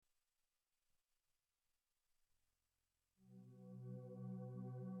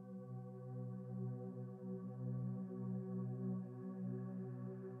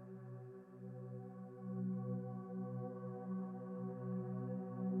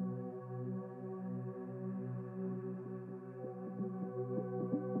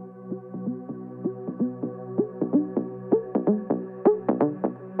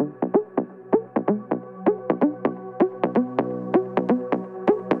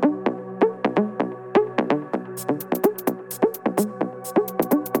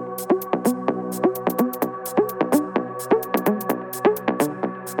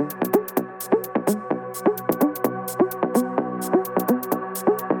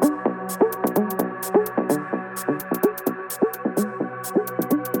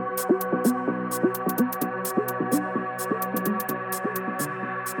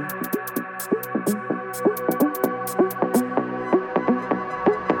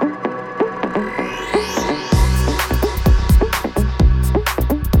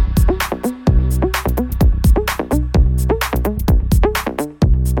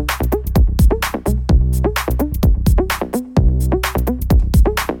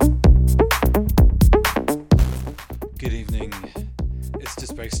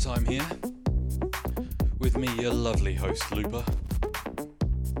time here. With me, your lovely host, Looper.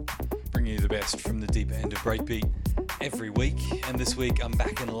 Bringing you the best from the deep end of breakbeat every week. And this week, I'm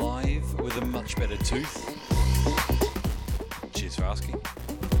back in live with a much better tooth. Cheers for asking.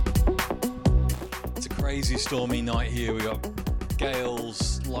 It's a crazy stormy night here. We got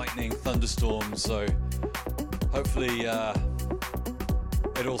gales, lightning, thunderstorms. So hopefully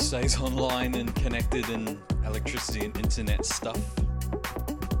it all stays online and connected and electricity and internet stuff.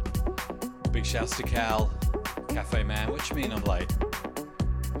 Big shouts to Cal, Cafe Man. What you mean I'm late?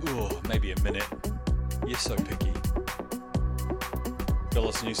 Ooh, maybe a minute. You're so picky. Got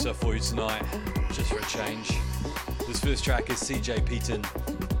lots of new stuff for you tonight, just for a change. This first track is CJ Peaton.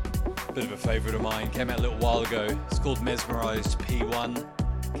 Bit of a favourite of mine. Came out a little while ago. It's called Mesmerized P1.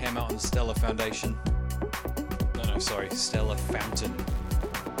 Came out on Stellar Foundation. No, sorry, Stellar Fountain.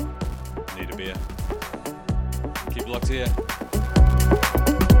 Need a beer. Keep it locked here.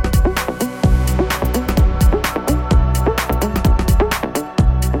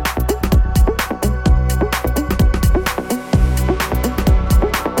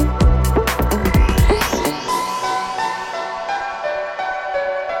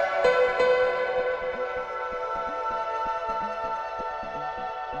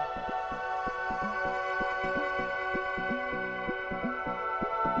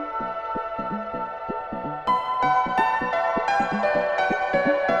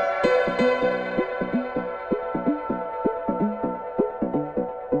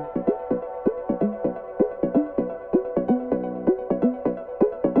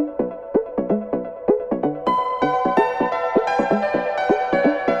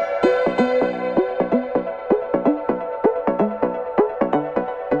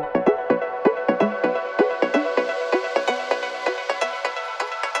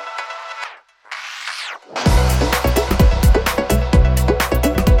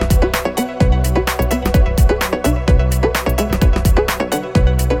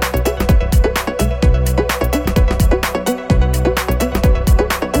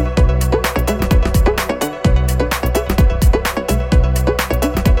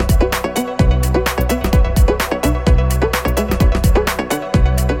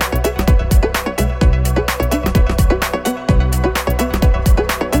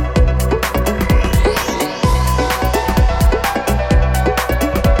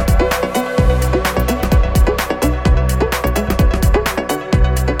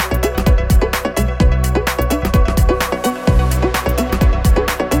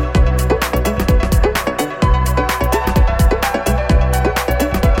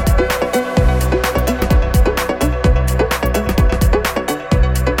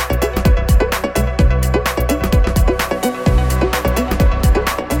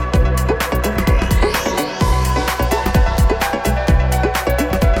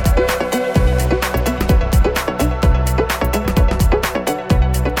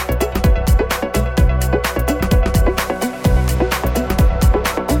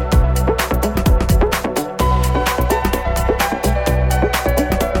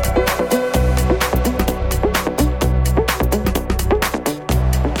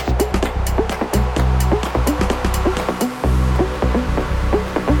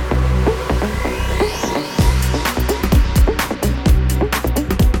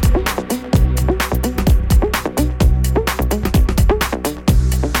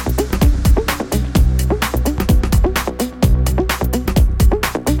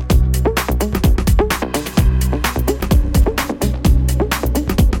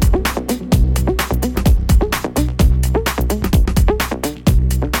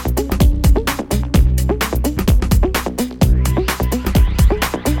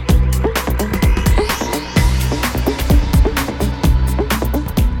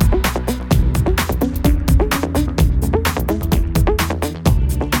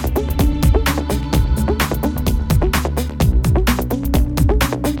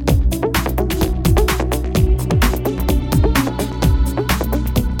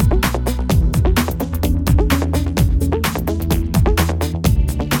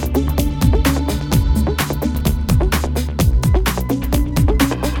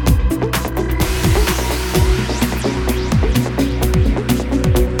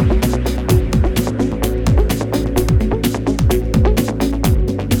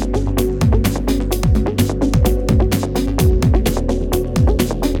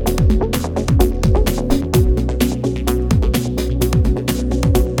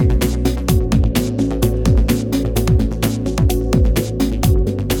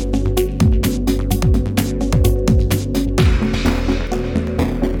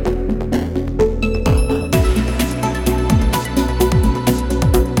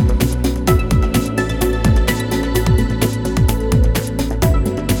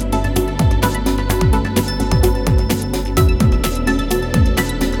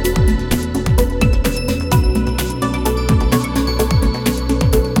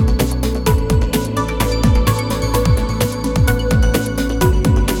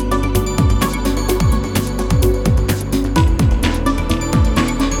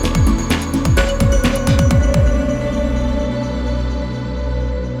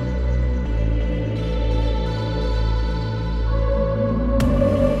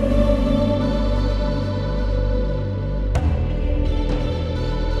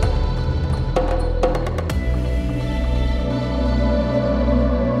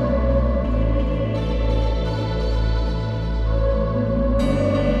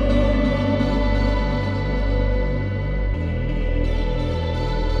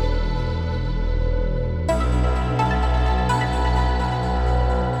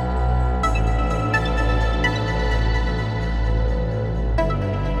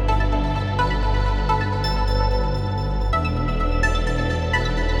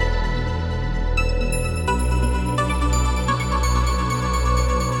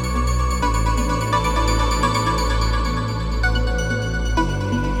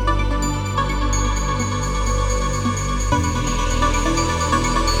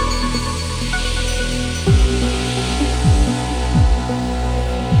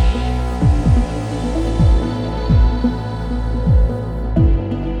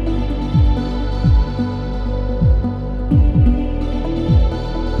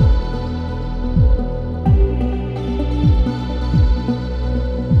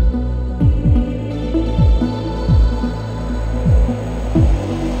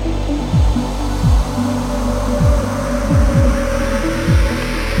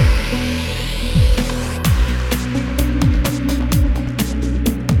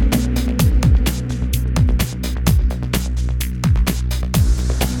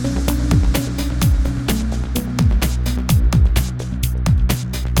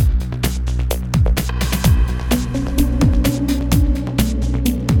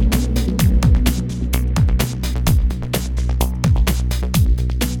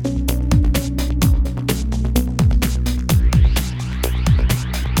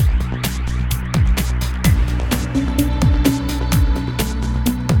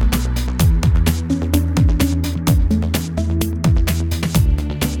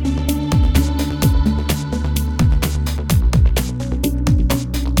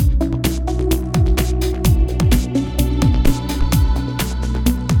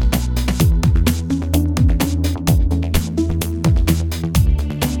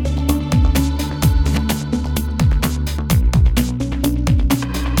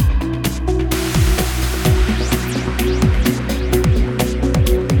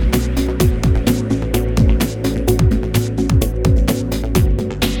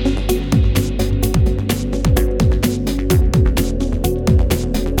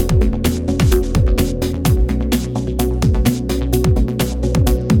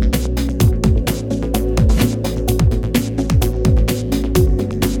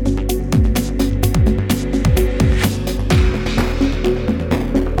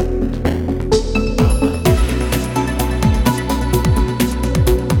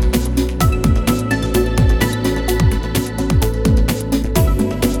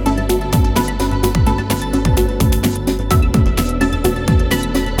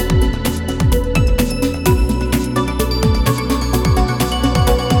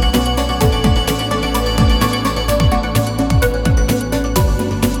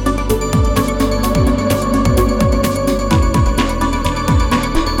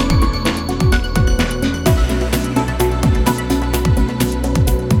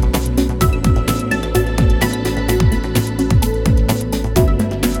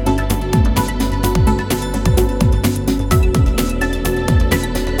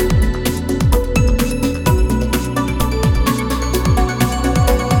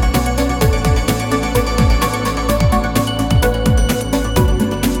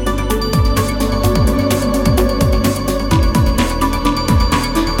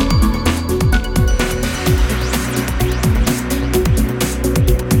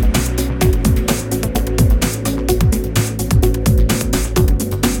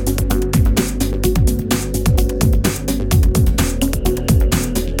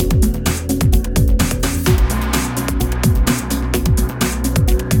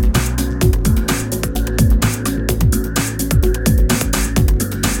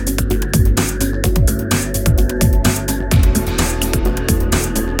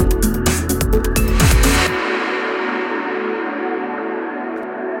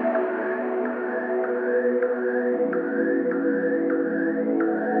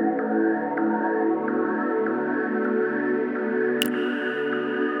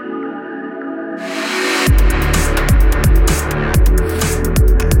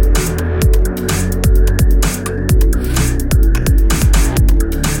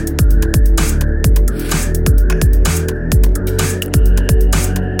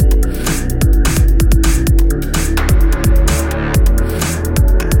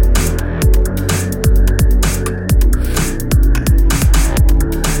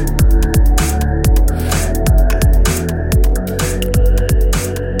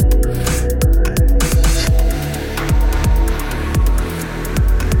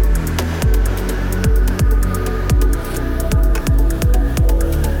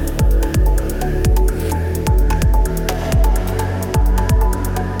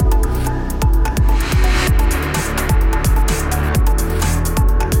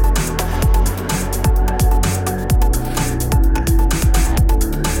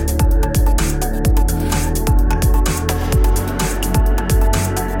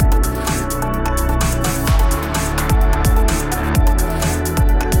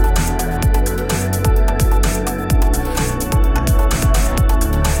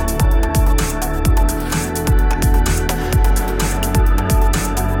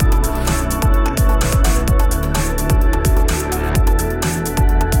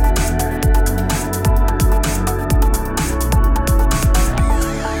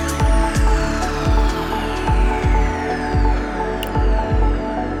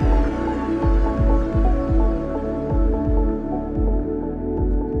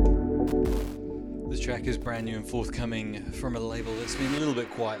 brand new and forthcoming from a label that's been a little bit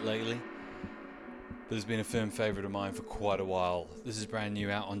quiet lately, but has been a firm favourite of mine for quite a while. This is brand new,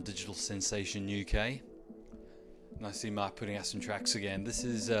 out on Digital Sensation UK. And I see Mark putting out some tracks again. This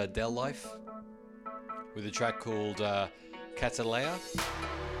is Del Life with a track called Catalea.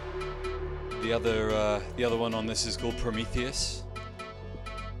 The other one on this is called Prometheus.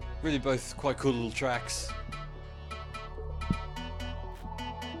 Really both quite cool little tracks.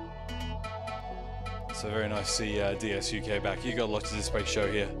 So very nice to see DS UK back. You got locked to this space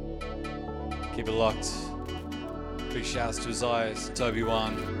show here. Keep it locked. Big shouts to Isaiah, Toby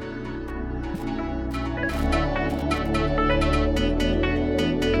One.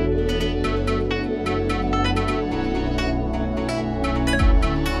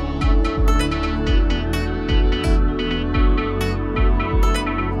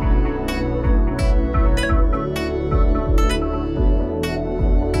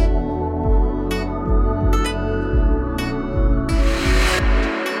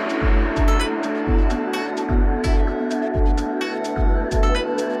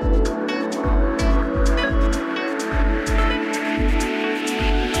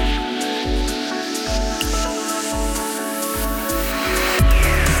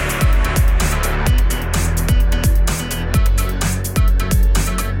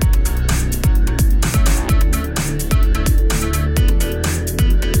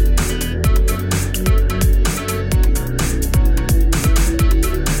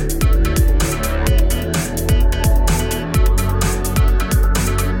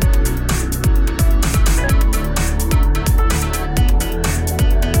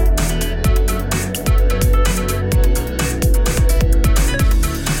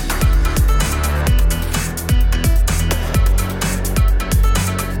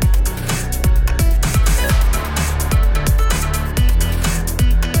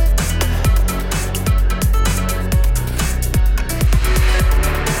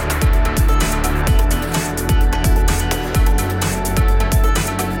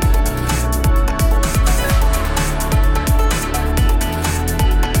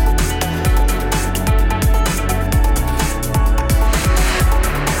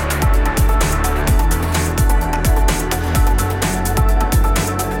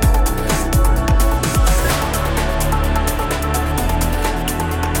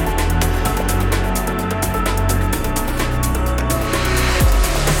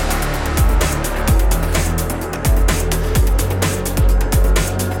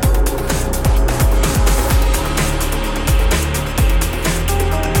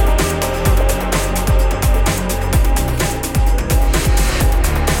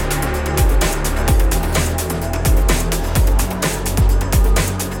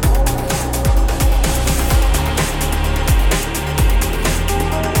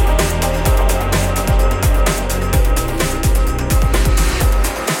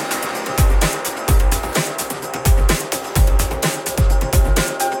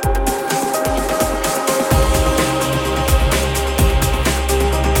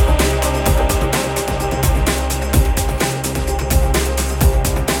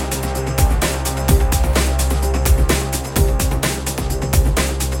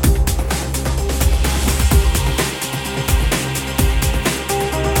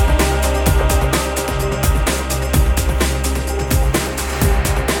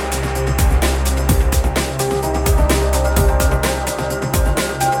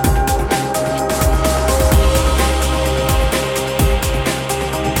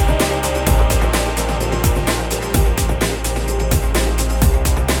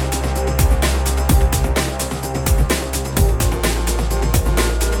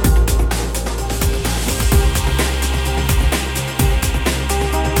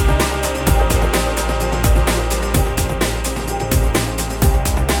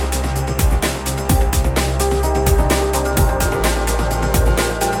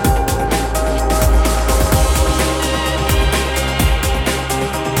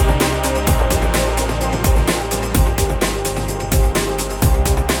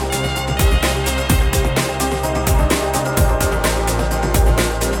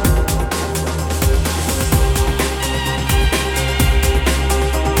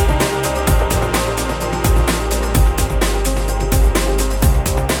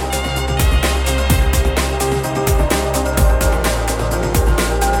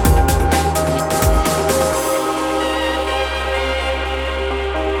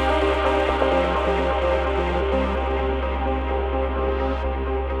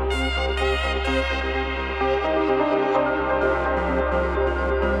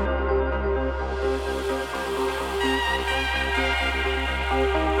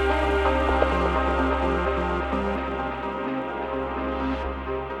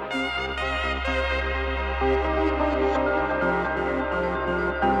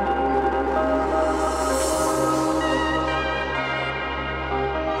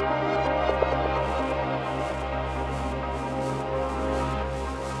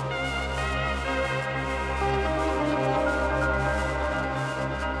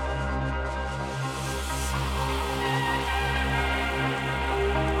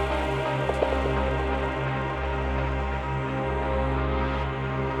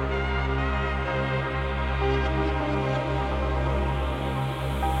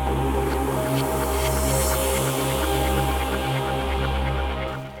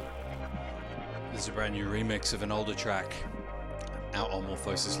 brand new remix of an older track out on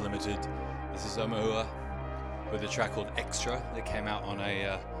Morphosis Limited. This is Omoa with a track called Extra that came out on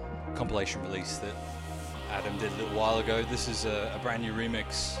a compilation release that Adam did a little while ago. This is a brand new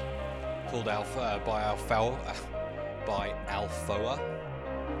remix called Alpha by Alphoa.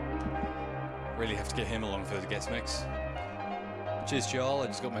 Really have to get him along for the guest mix. Cheers, y'all. I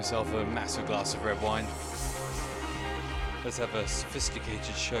just got myself a massive glass of red wine. Let's have a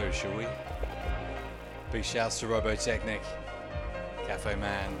sophisticated show, shall we? Big shouts to Robotechnic, Cafe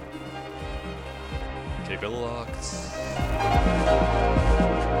Man. Keep it locked.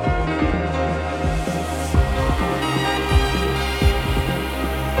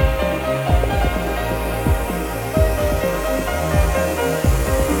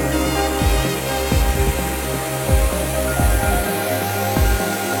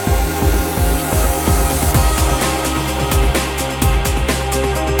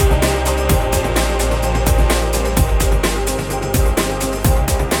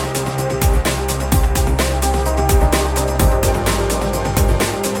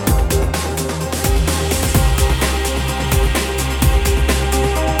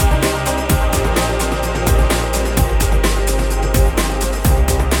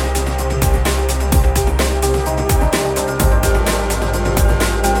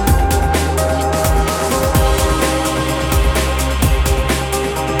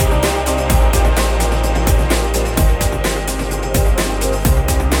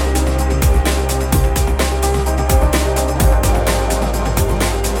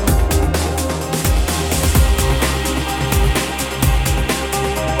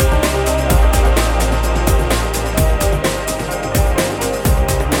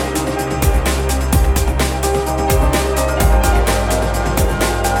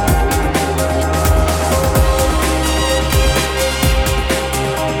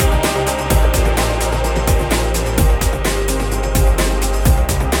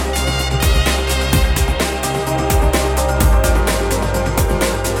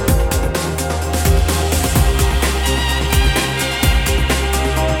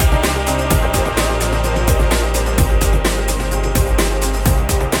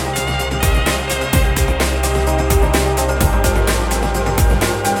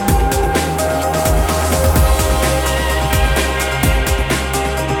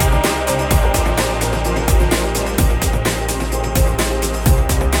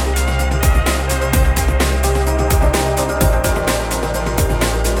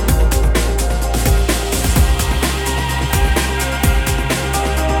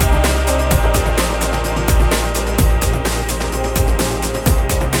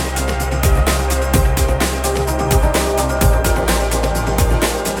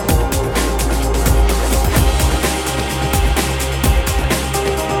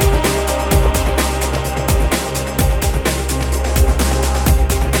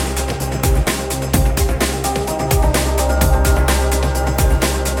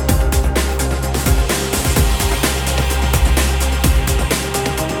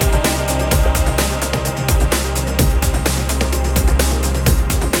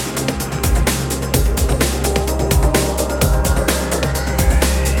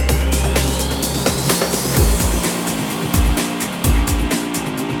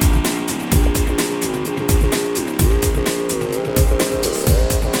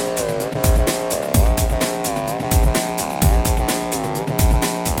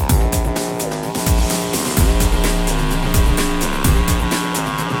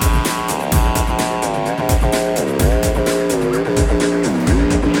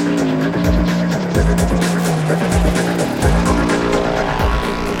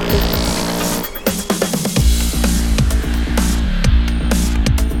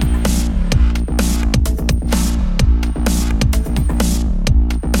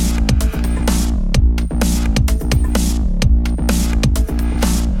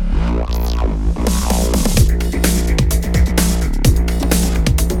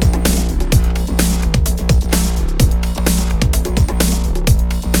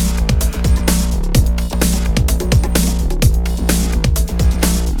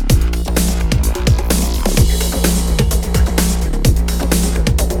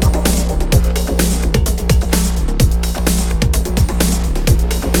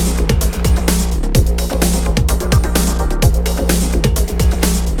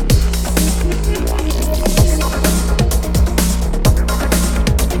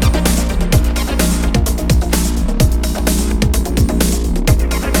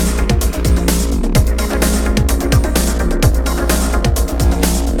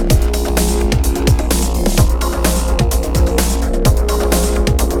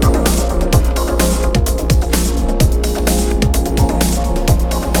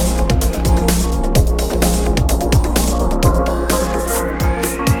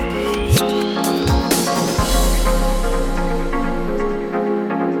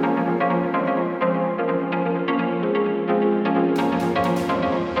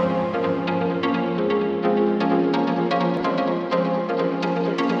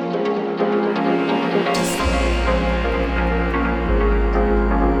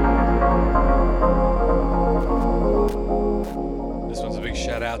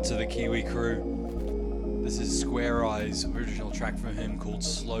 out to the Kiwi crew. This is Square Eyes, original track from him called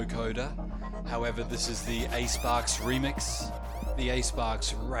Slow Coder. However, this is the A-Sparks remix, the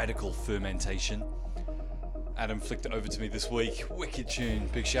A-Sparks Radical Fermentation. Adam flicked it over to me this week. Wicked tune.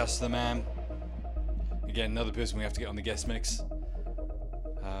 Big shouts to the man. Again, another person we have to get on the guest mix.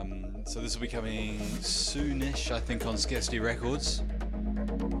 So this will be coming soonish, I think, on Scarcity Records.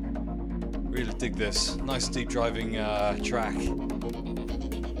 Really dig this. Nice deep driving track.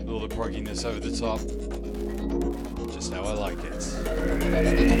 With all the progginess over the top. Just how I like it.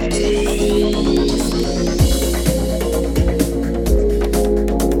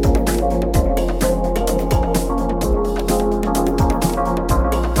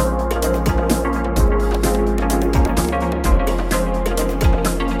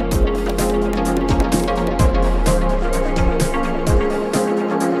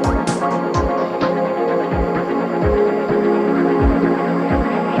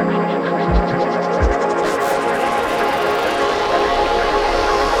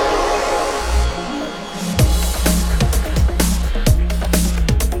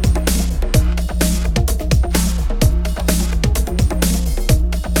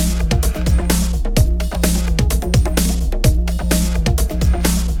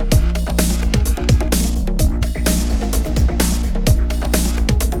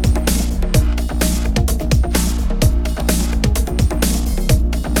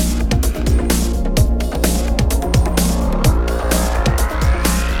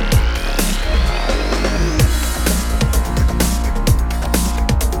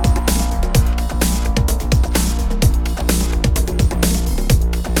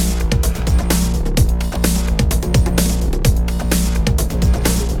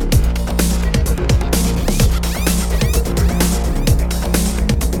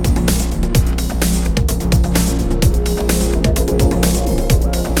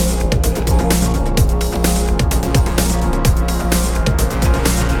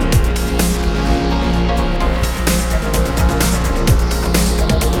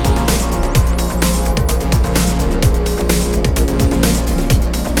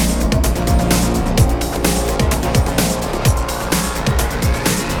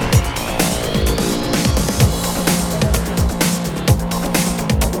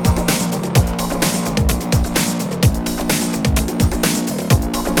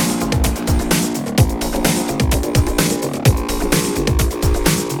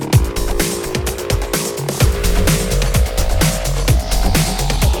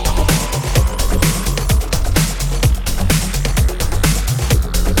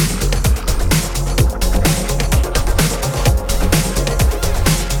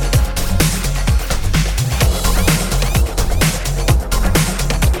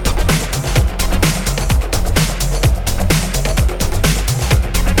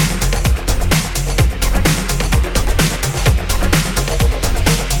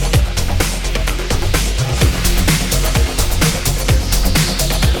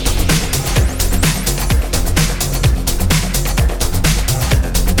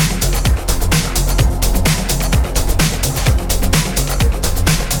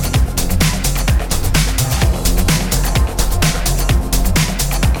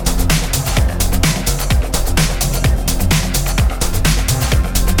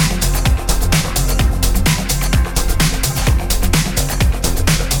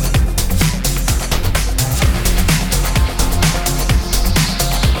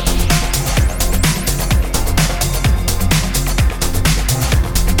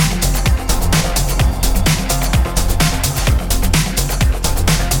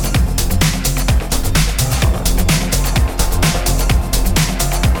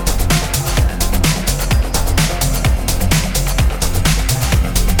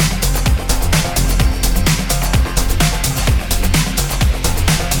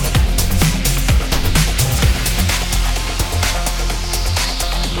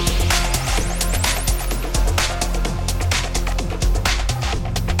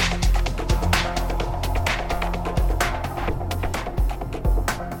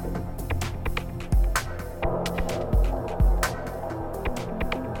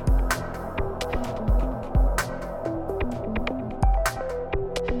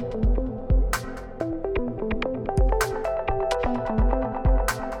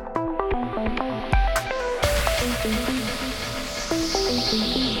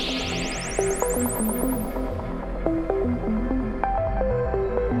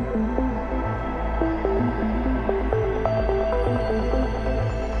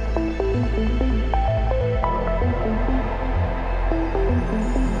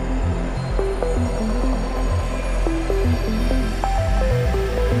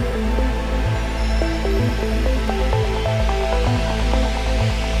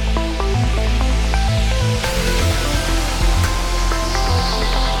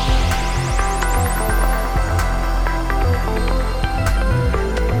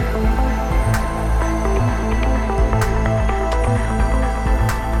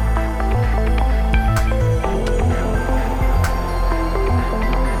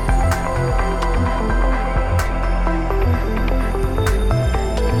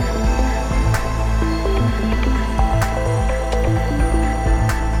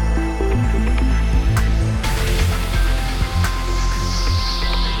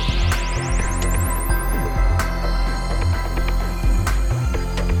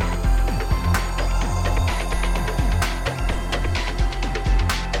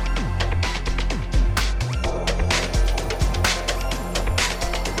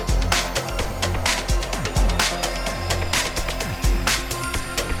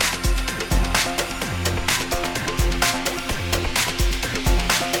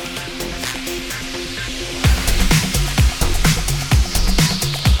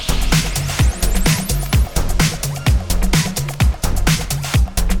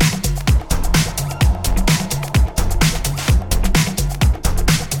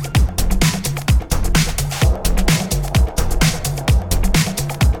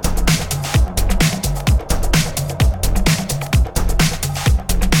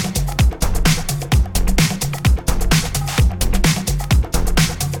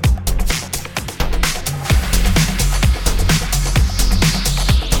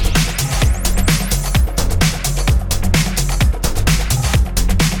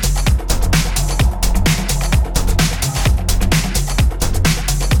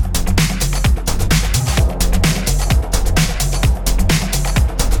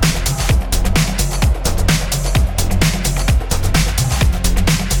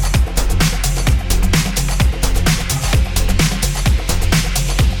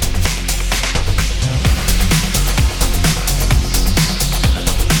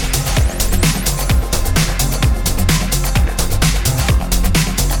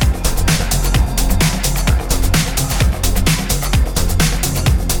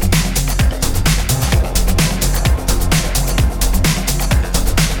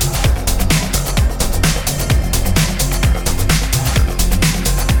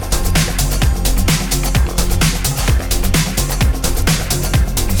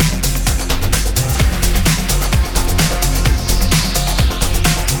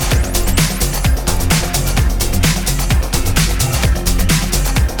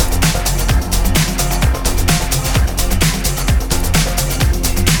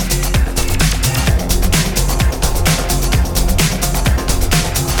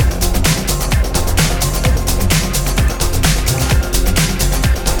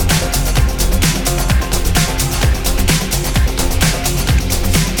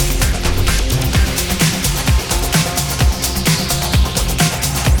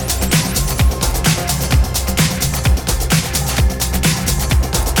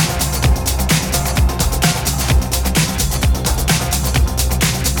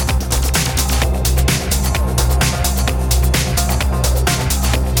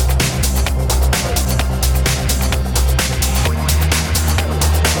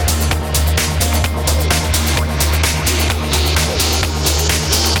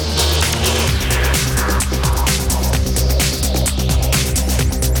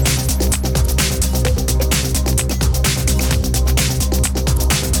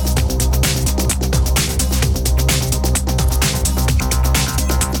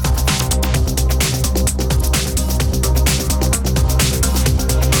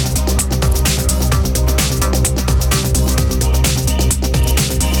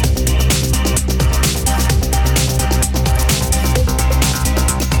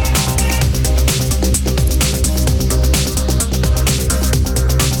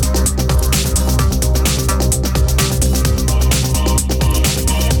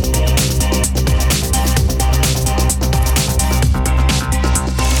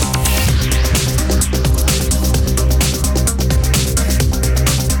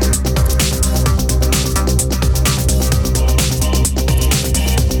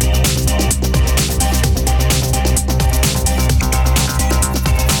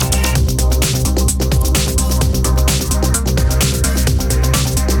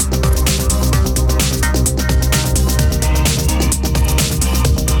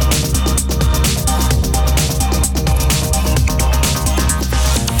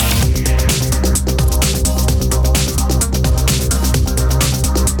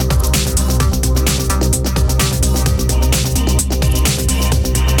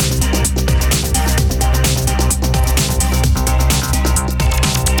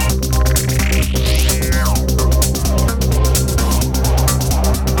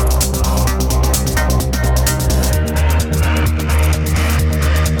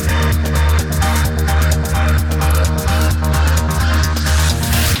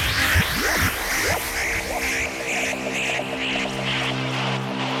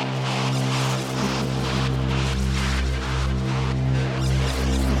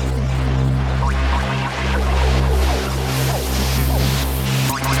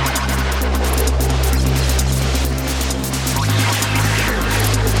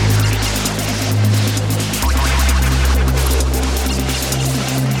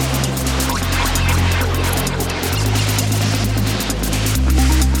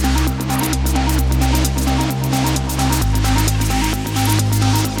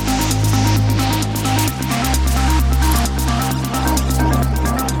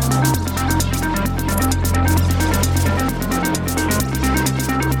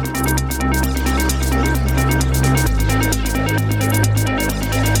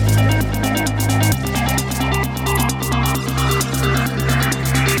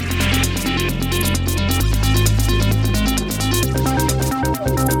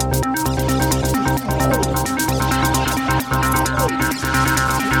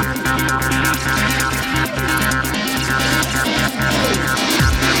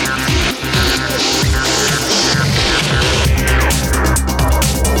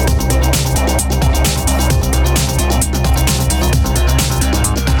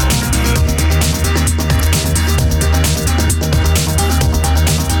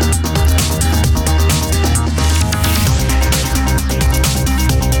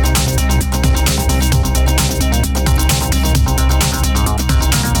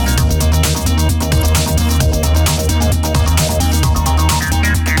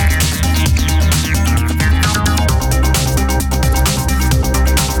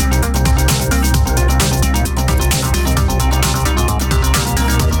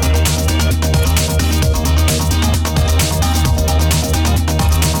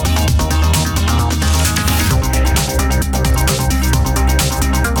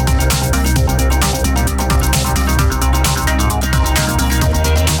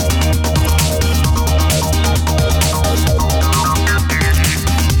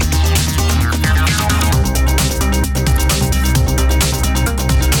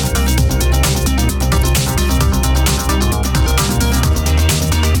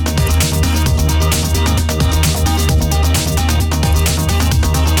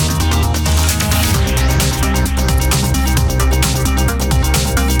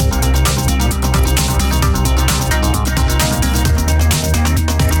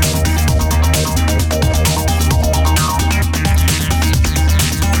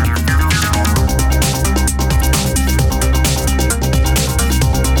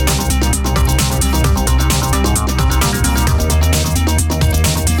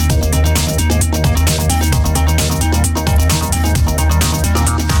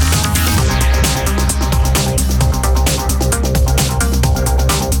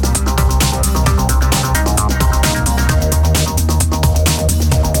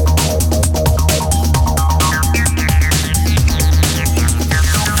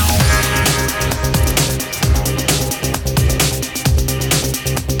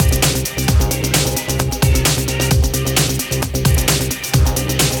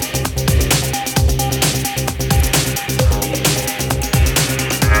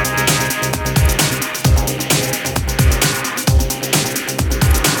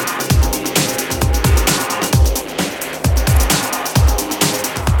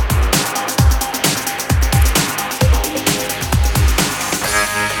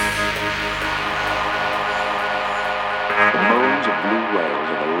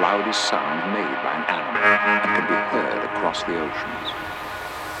 loudest sound made by an animal and can be heard across the oceans.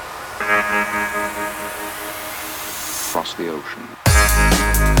 Across the ocean.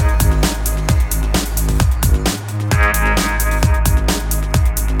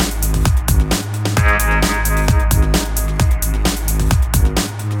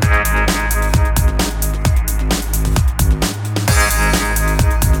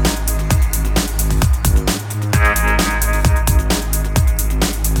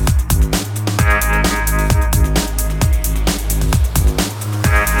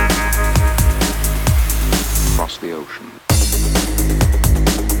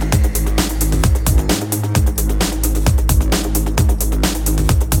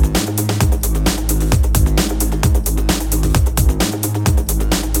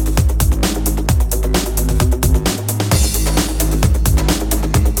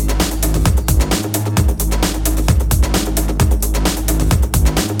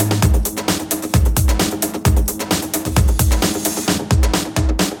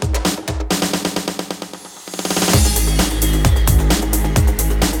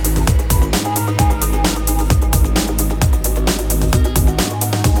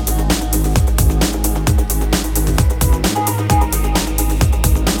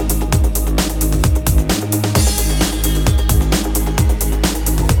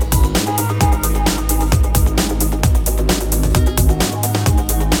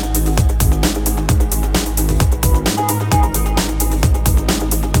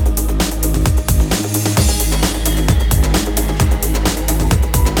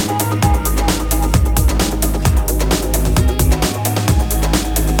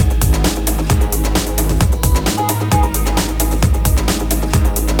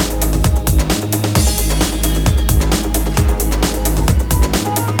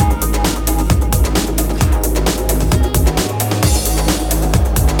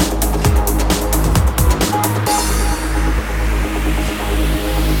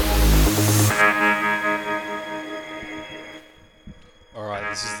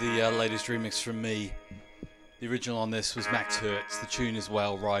 Remix from me. The original on this was Max Hertz. The tune is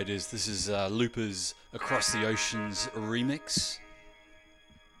Whale Riders. This is Looper's Across the Oceans remix.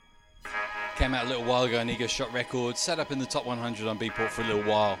 Came out a little while ago on Ego Shot Records. Sat up in the top 100 on Beatport for a little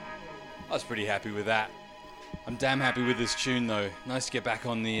while. I was pretty happy with that. I'm damn happy with this tune though. Nice to get back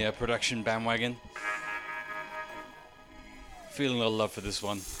on the production bandwagon. Feeling a lot of love for this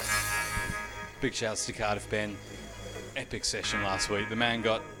one. Big shouts to Cardiff Ben. Epic session last week. The man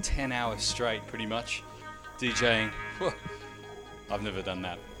got 10 hours straight pretty much DJing. I've never done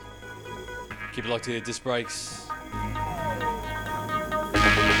that. Keep it locked here. Disc breaks. The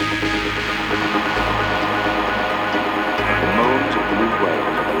moans of blue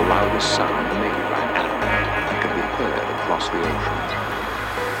whales are the loudest sound made by an animal and can be heard across the ocean.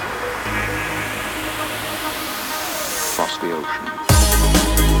 Across the ocean.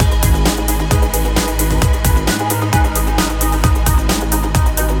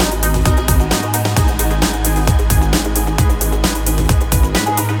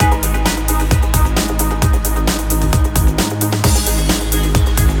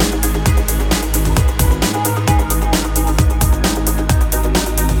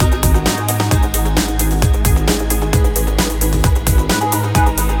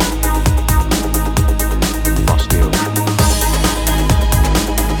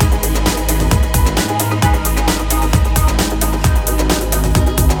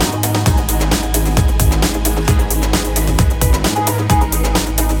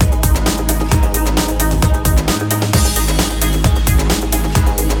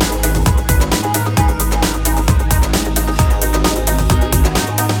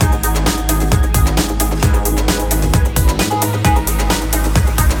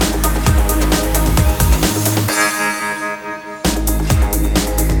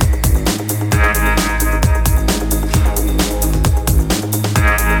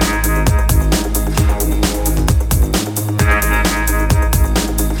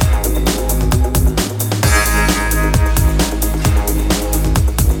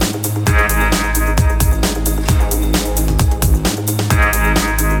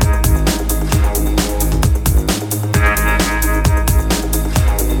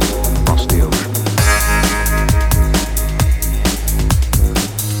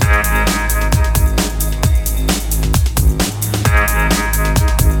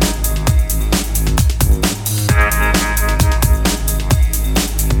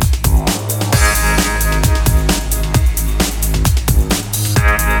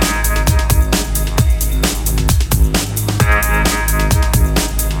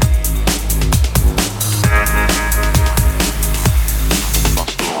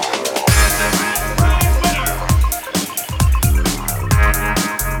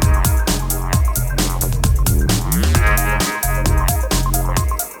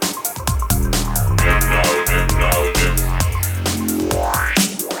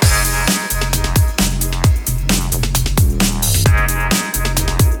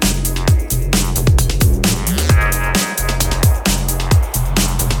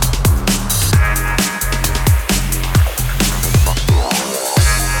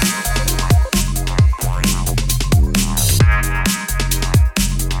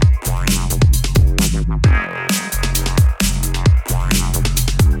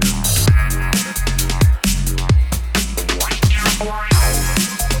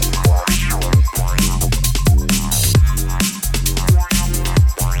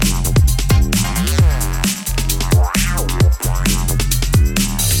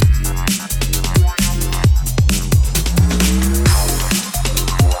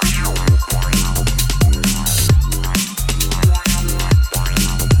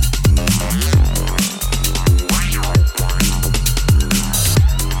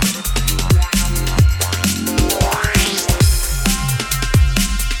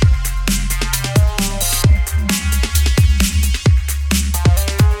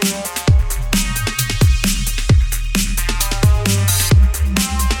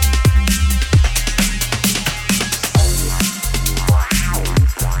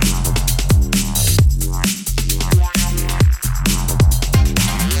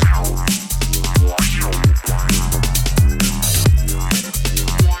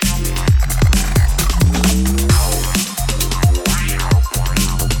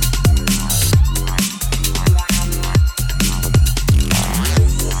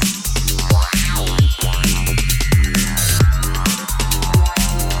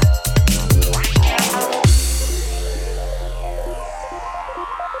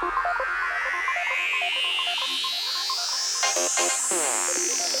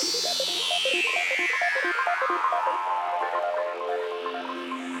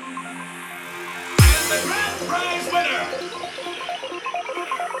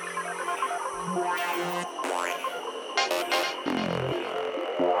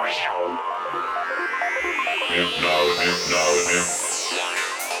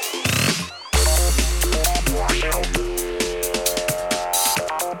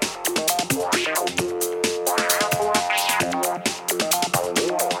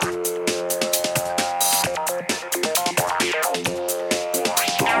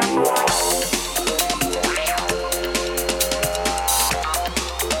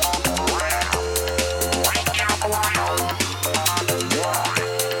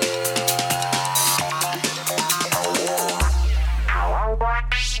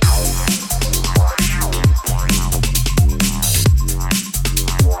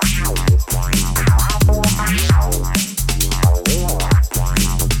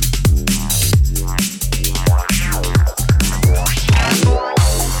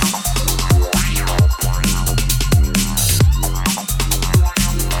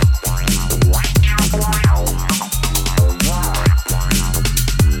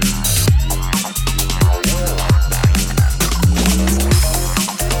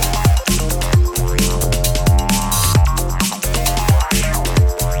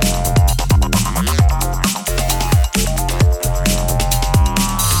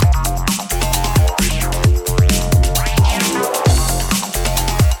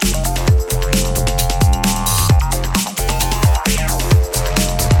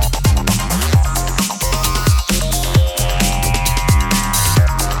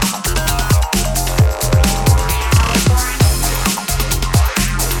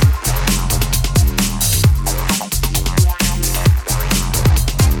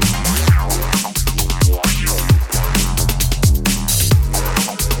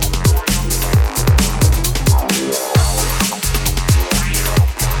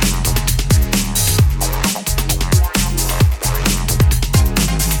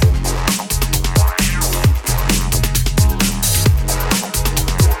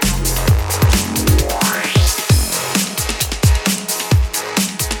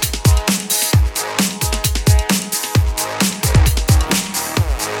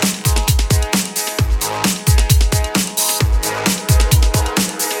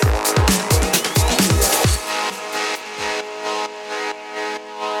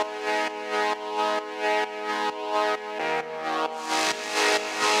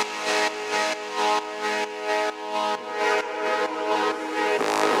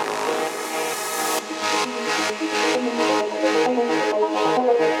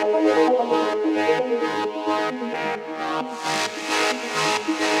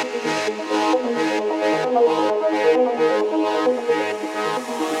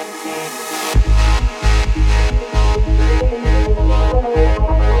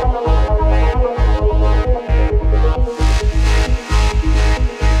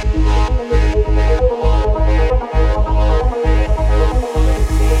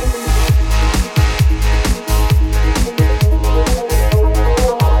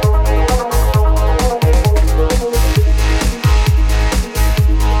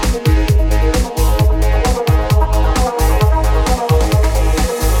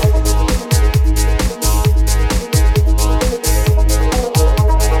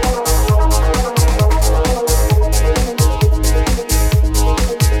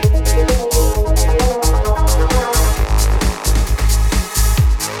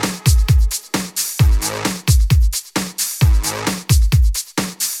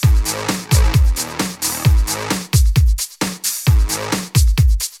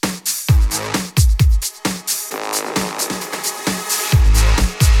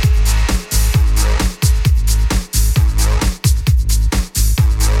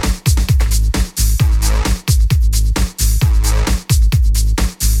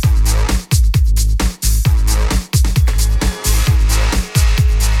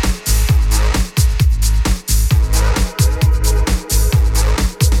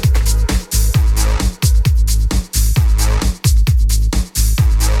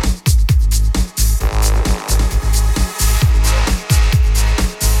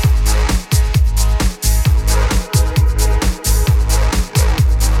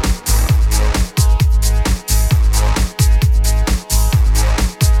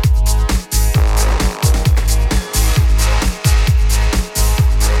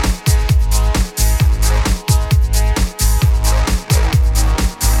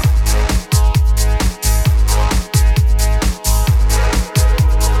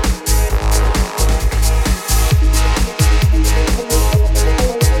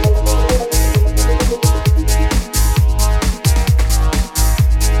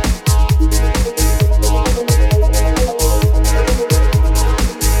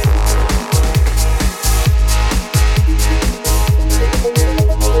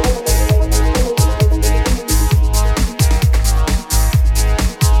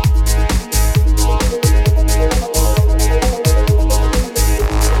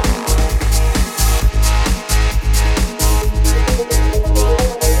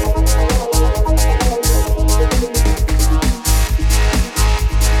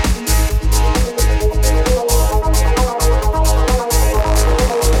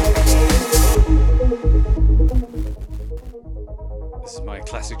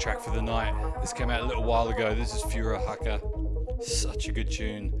 This came out a little while ago. This is Fura Haka. Such a good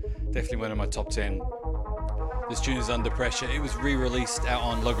tune. Definitely one of my top 10. This tune is Under Pressure. It was re-released out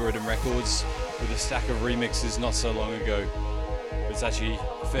on Logarithm Records with a stack of remixes not so long ago. But it's actually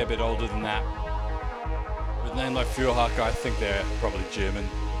a fair bit older than that. With a name like Fura Haka, I think they're probably German.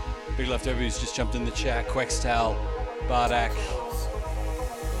 Big Leftover who's just jumped in the chat. Quextal, Bardak,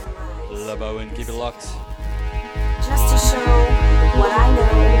 Laboan, keep it locked. Just to show what I know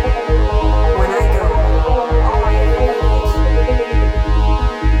when I go. All I ever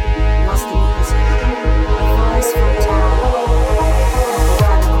was the music, a voice from town, the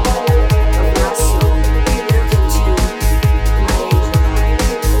animal of my soul. Look into my angel eyes.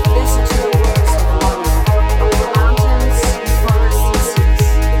 Listen to the words of wonder of the mountains, forests, and seas.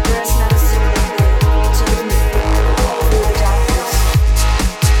 There's not a single thing to me through the darkness.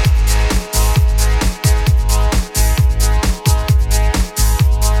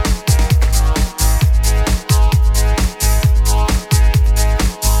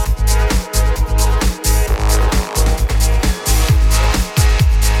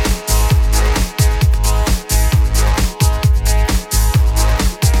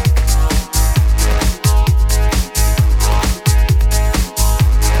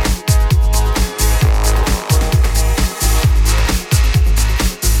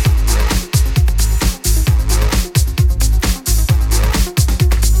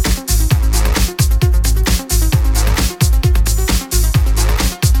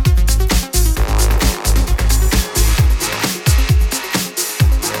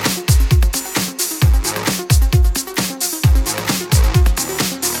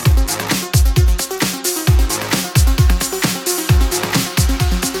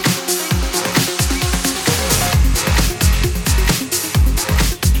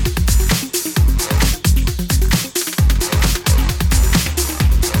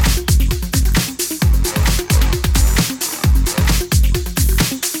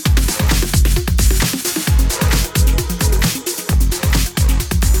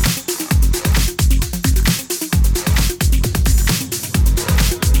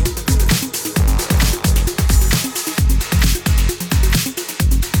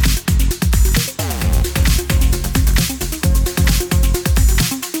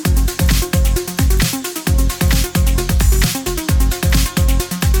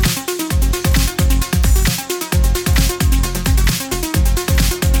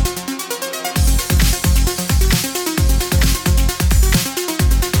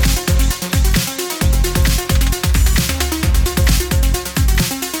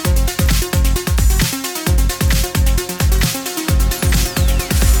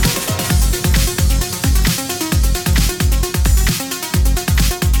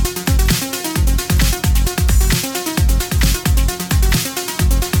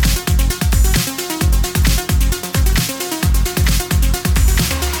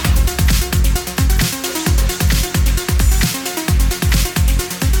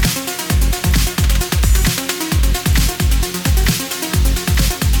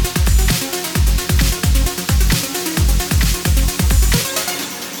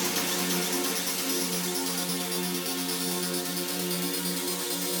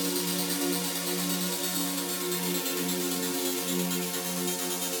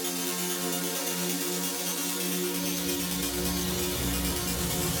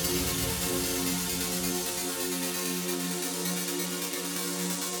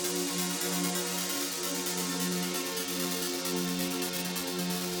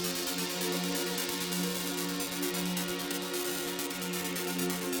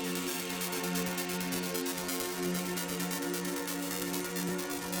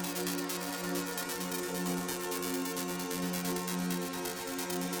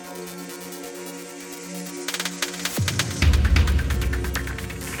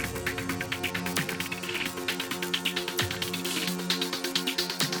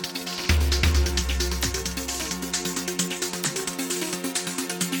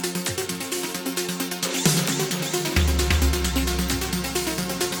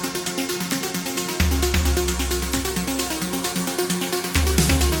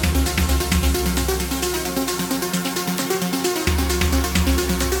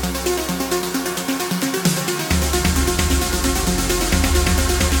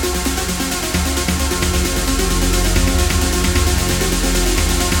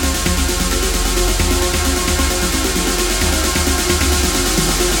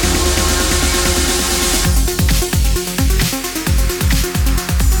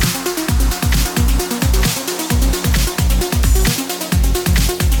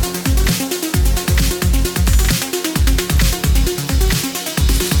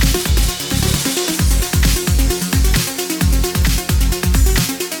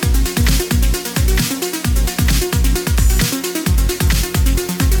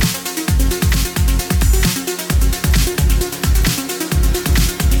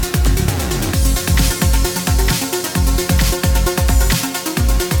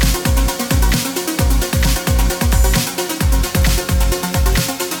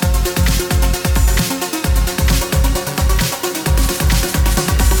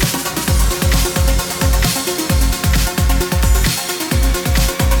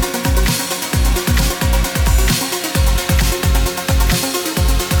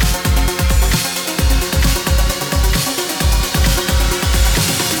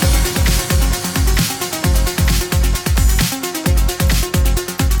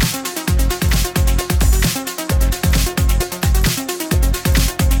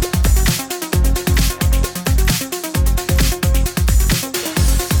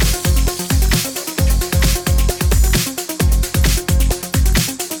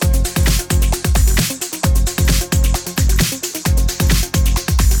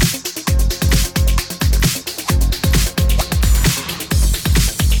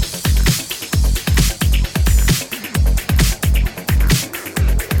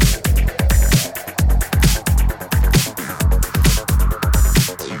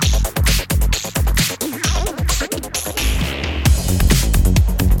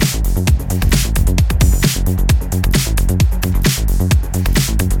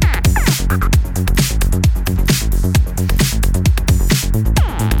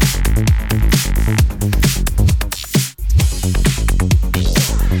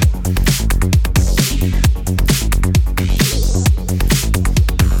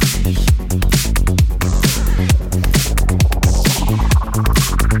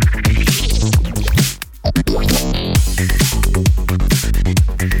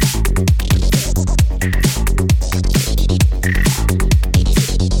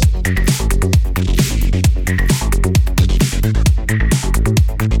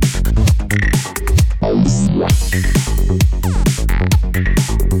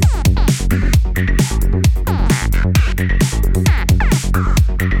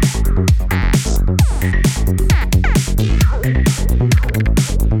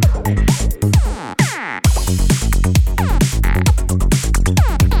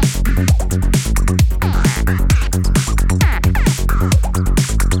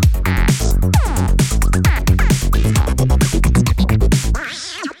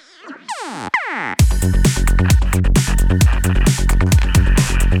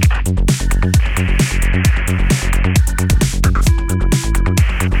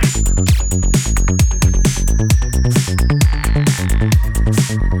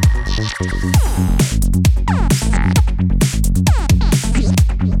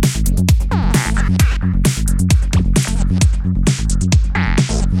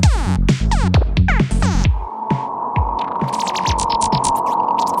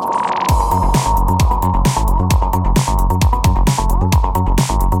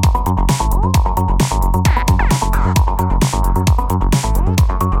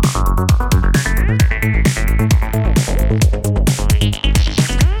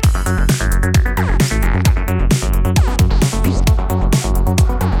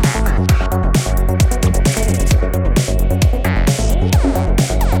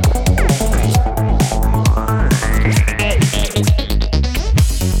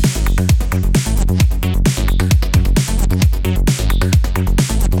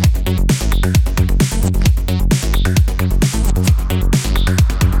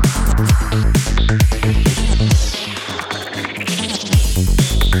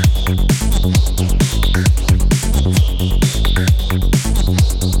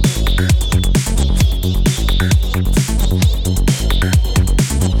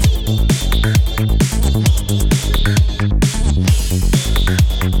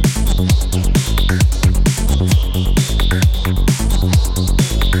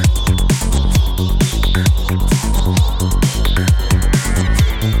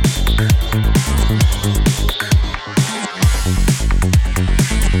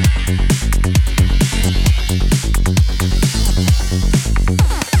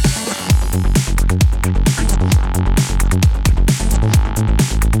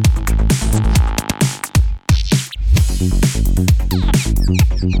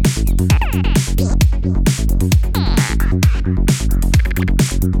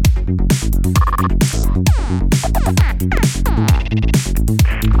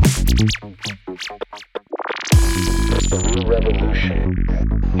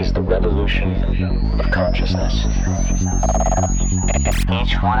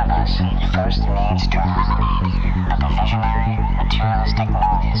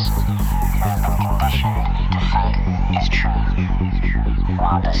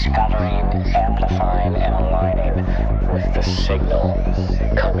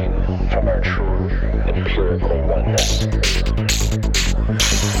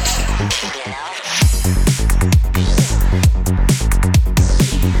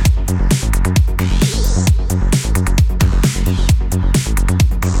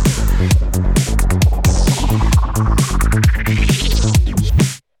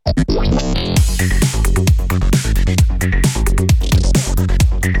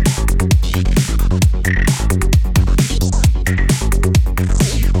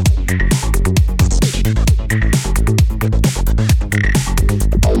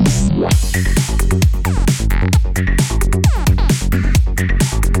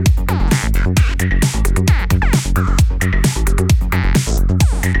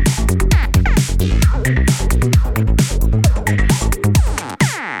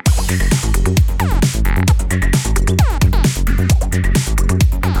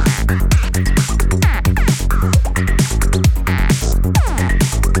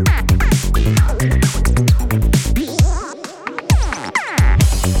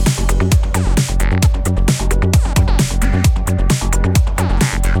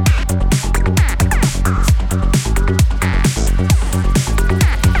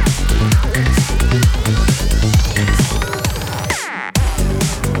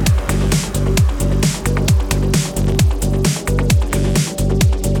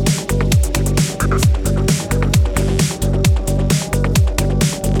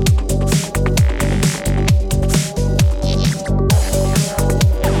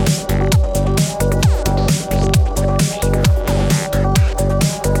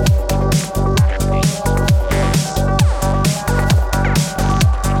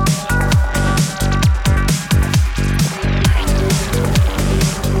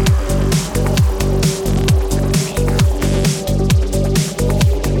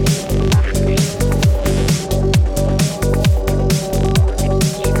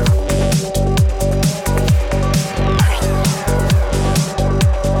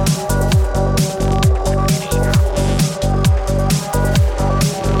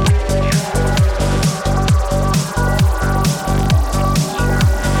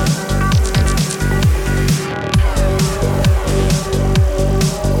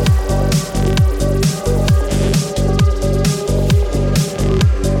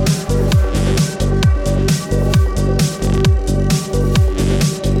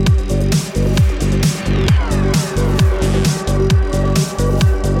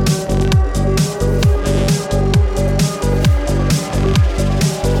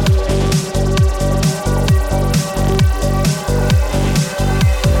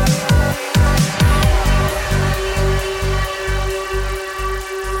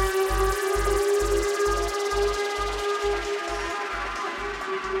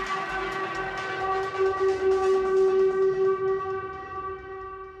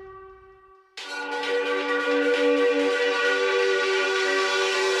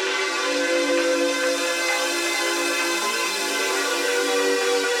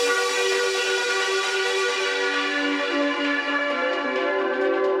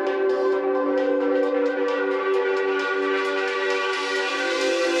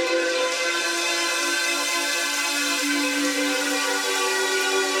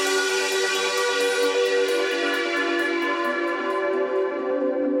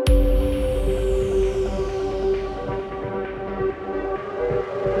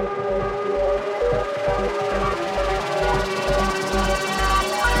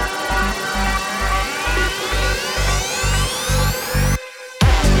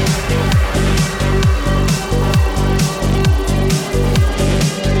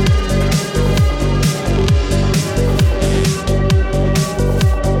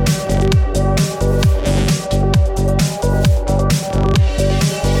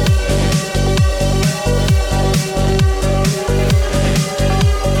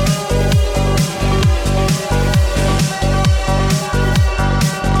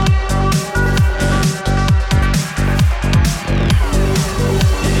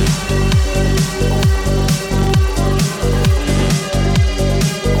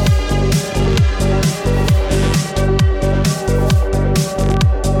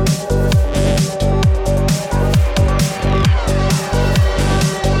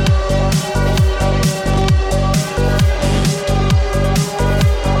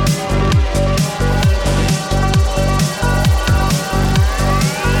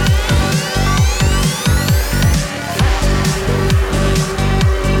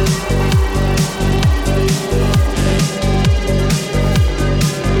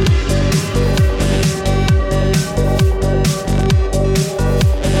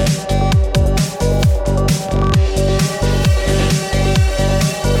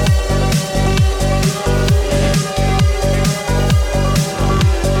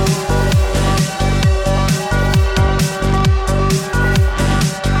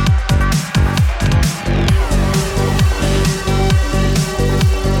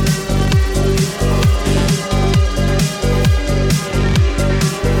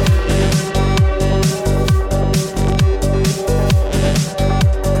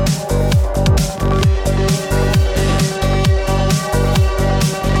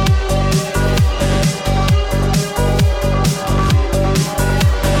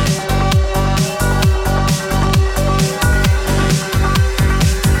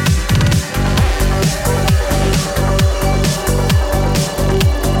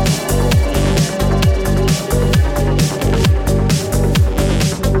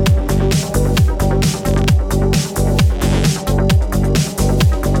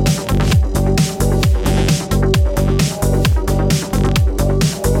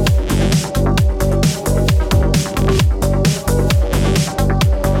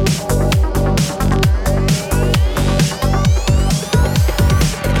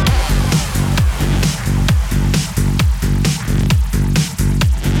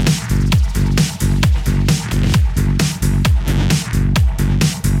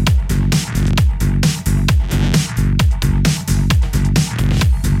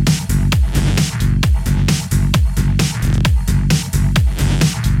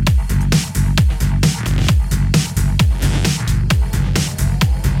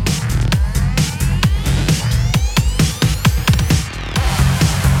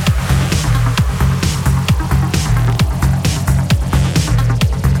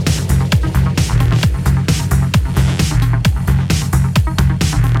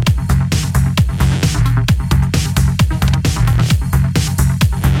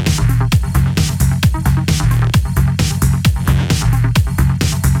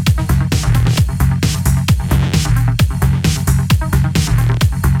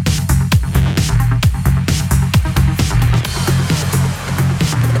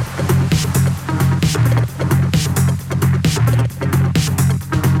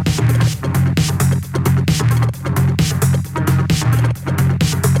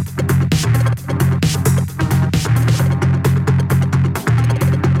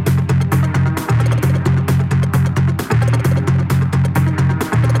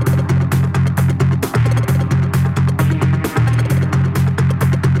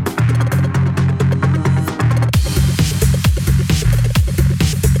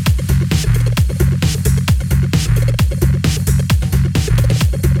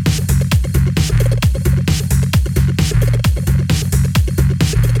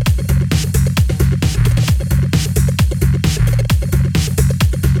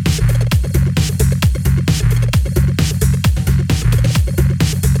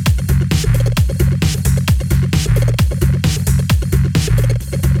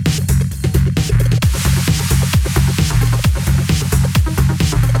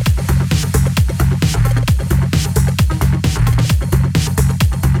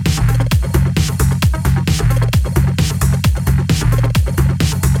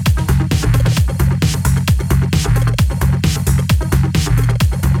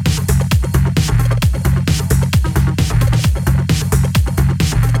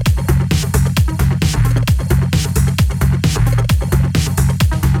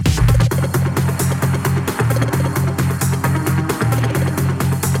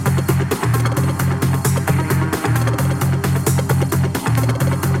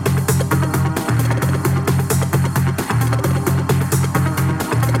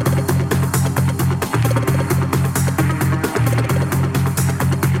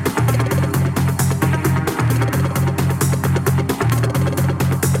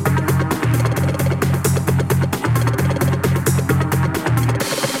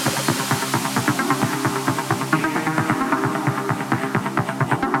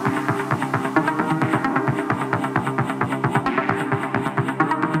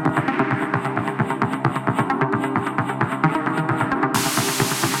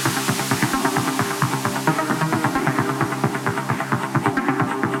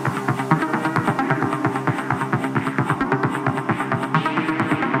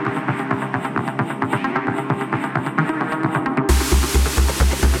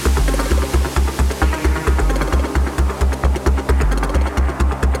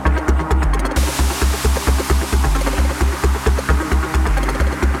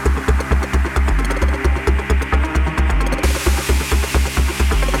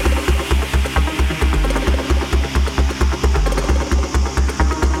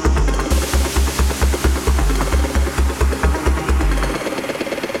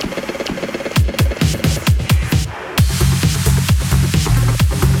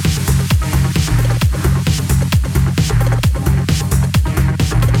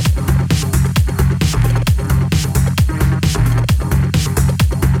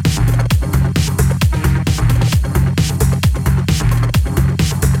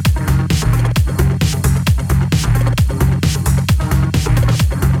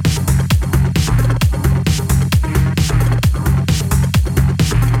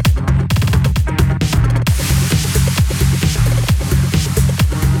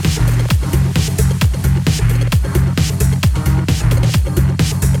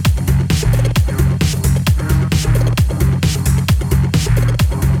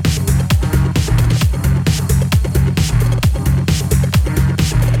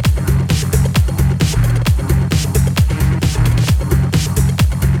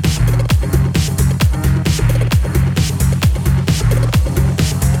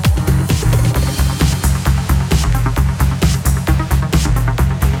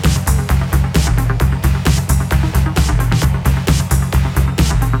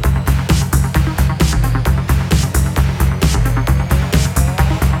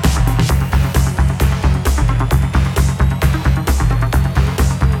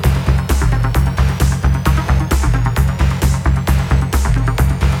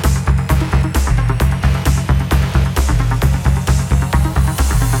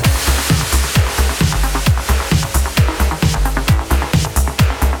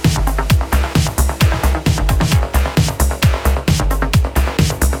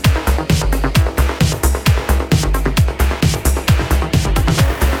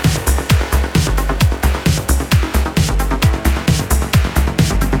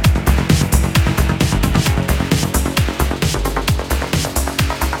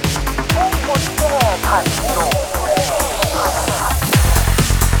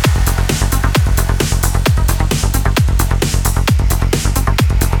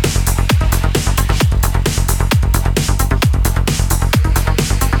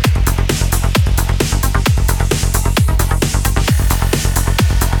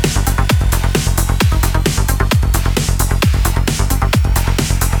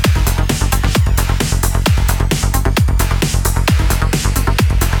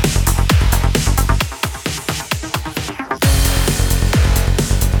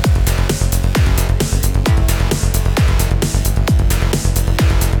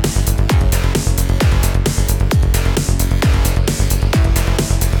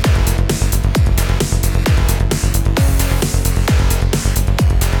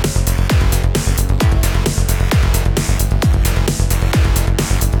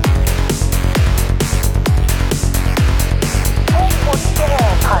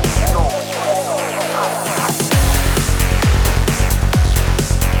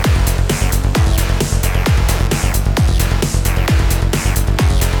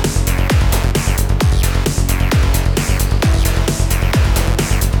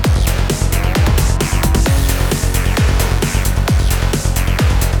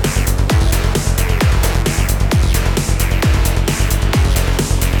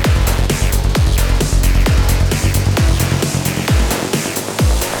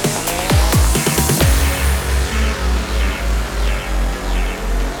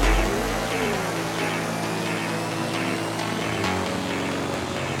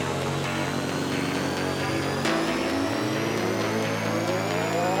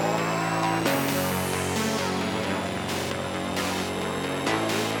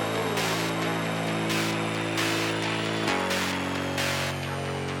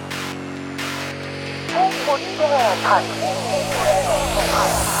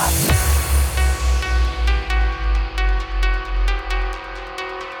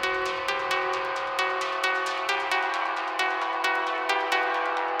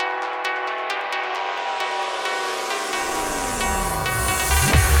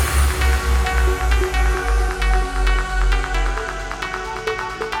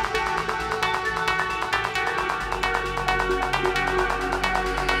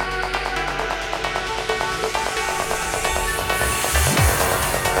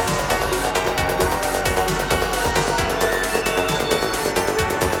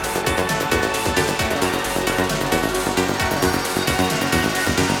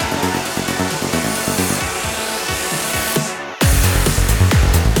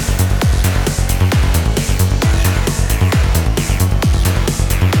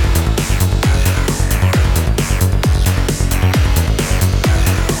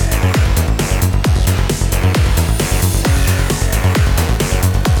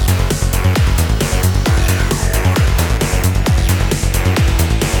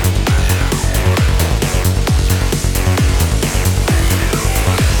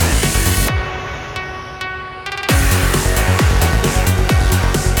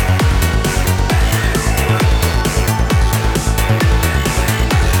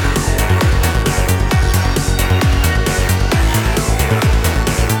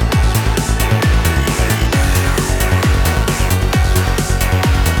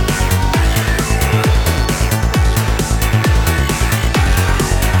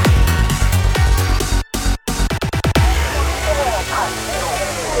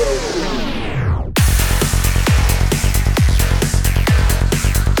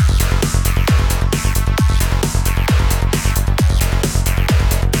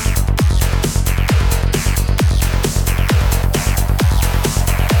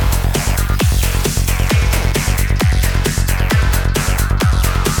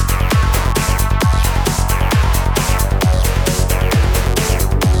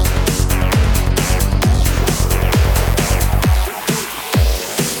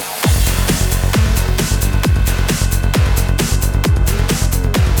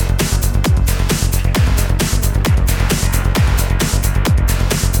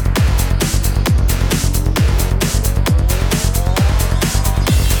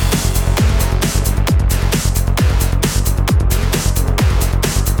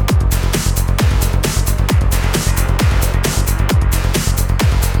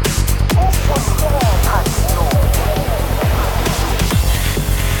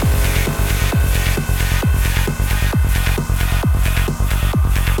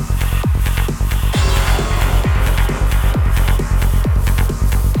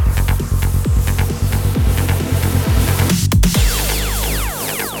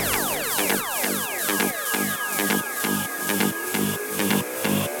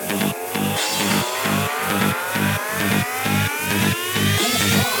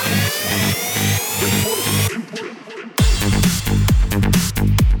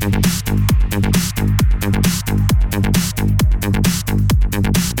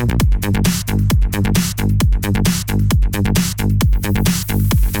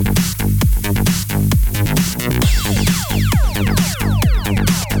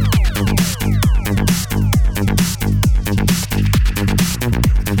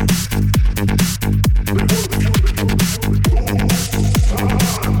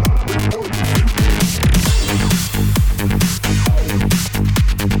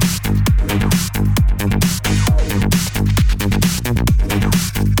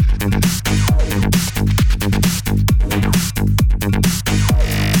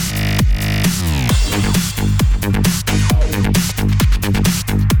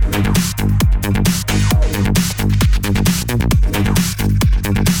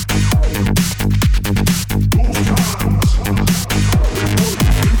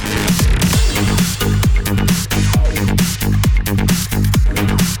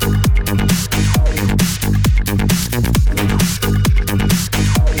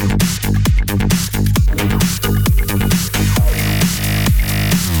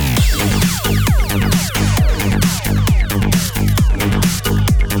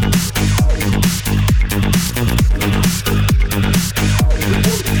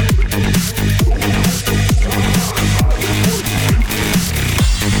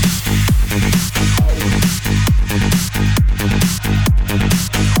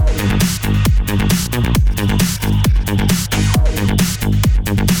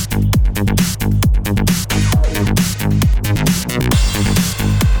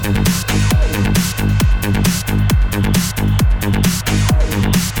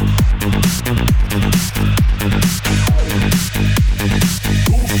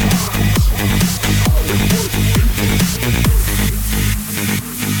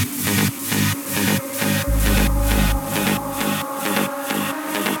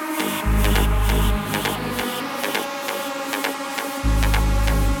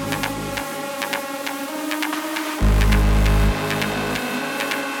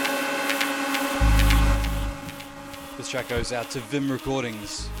 track goes out to Vim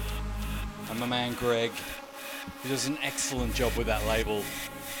Recordings and my man Greg, who does an excellent job with that label.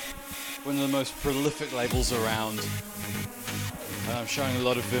 One of the most prolific labels around. And I'm showing a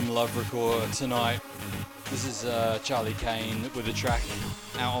lot of Vim love tonight. This is Charlie Kane with a track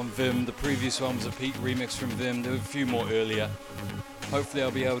out on Vim. The previous one was a Pete remix from Vim. There were a few more earlier. Hopefully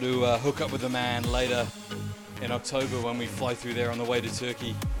I'll be able to hook up with the man later in October when we fly through there on the way to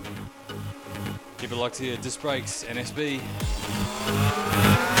Turkey. Keep it locked here. Disc Breaks, NSB.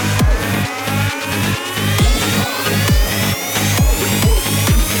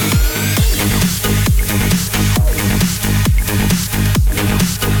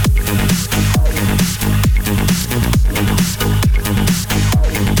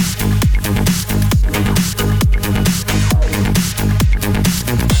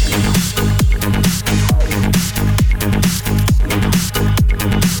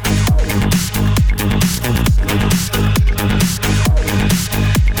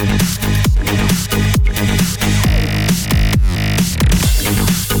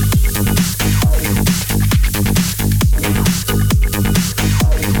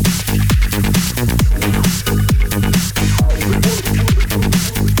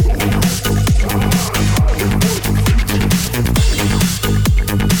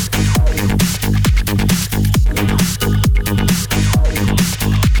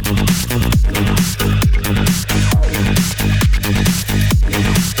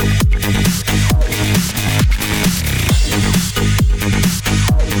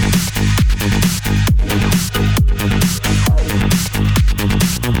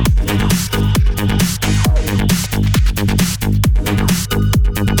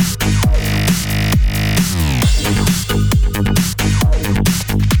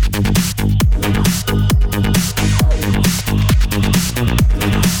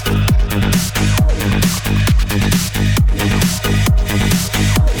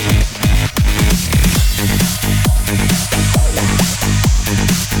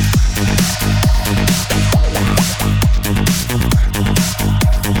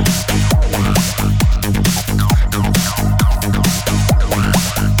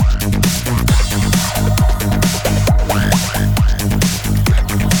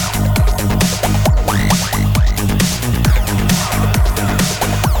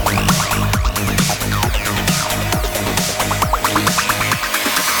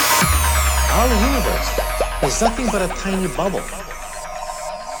 Nothing but a tiny bubble.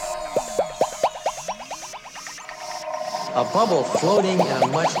 A bubble floating in a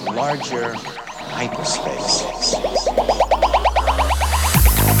much larger hyperspace.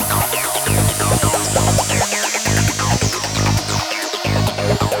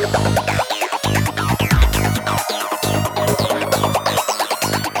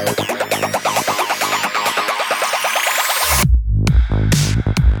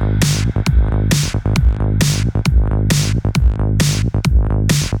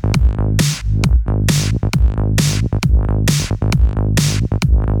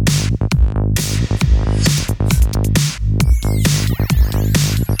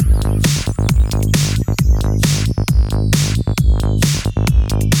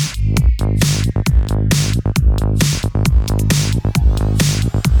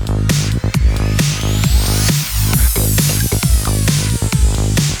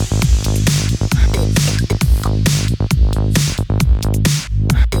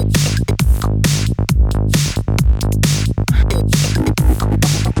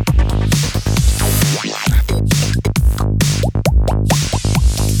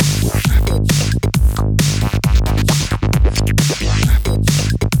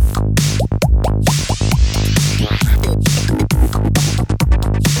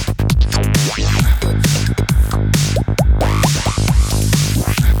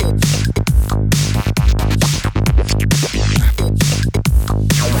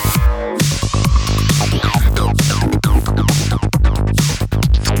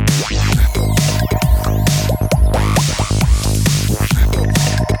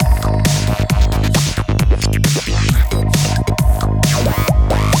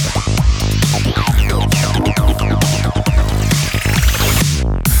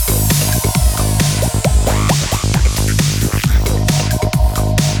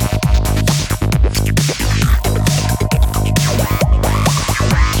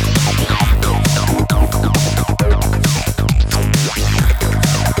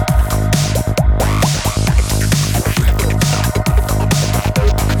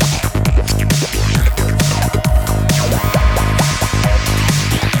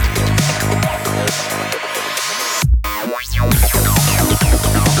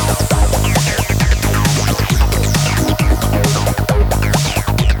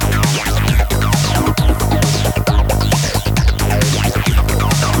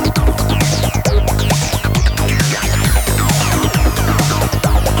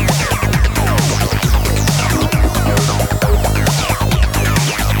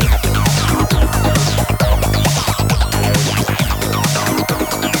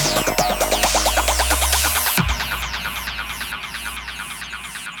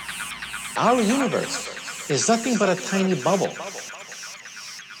 our universe is nothing but a tiny bubble.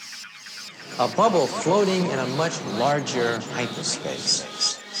 A bubble floating in a much larger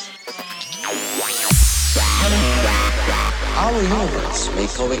hyperspace. Our universe may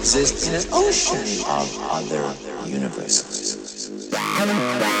coexist in an ocean of other universes.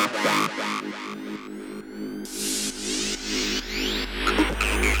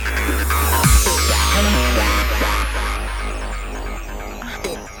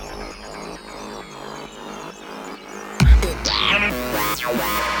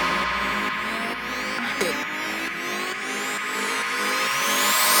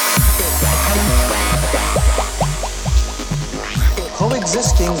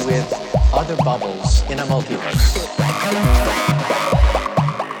 Coexisting with other bubbles in a multiverse.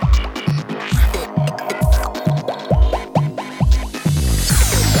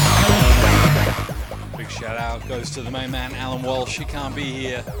 Big shout out goes to the main man, Alan Walsh. He can't be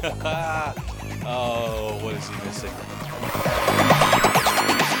here. Oh, what is he missing?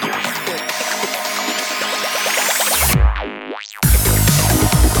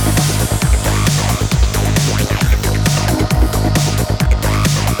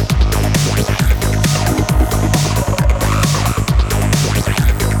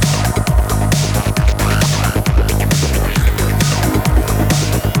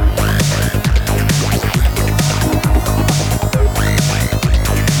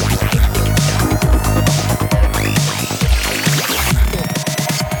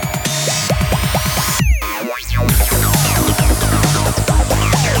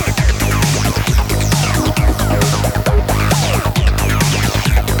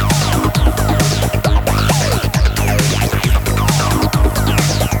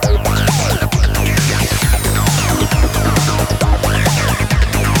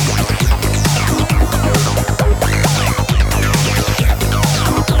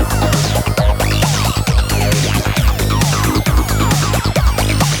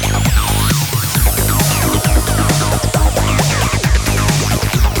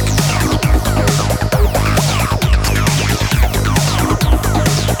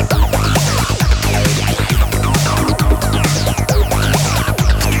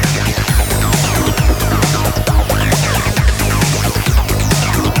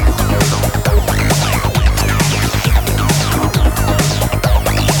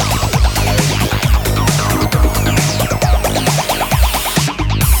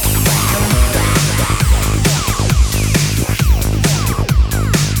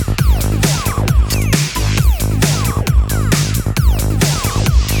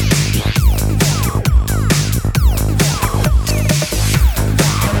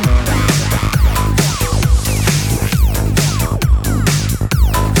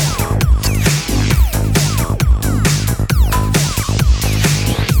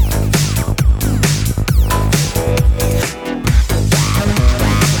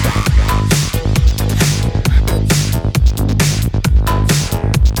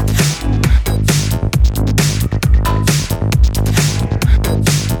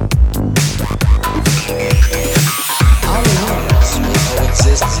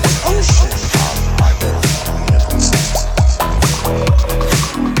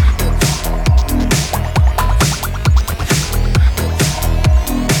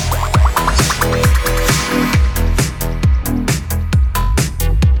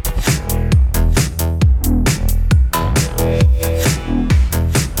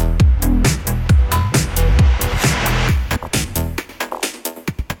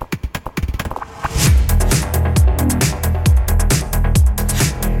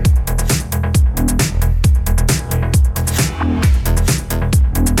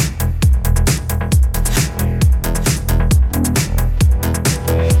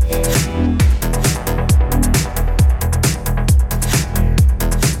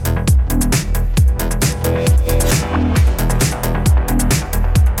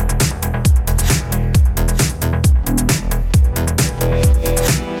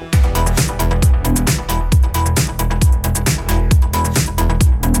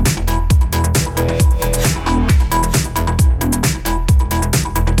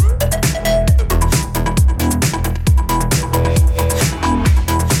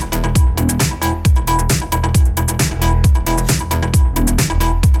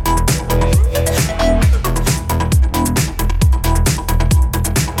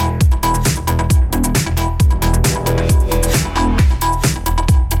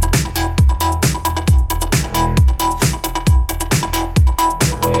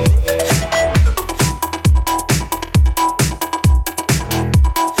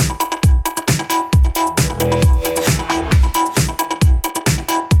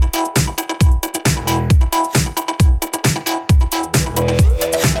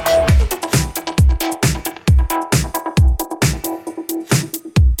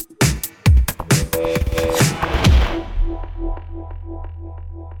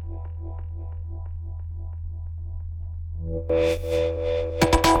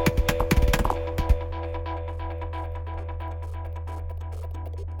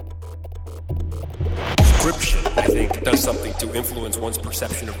 Description, I think, does something to influence one's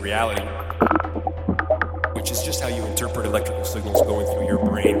perception of reality, which is just how you interpret electrical signals going through your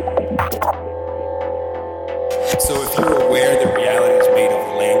brain. So if you're aware that reality is made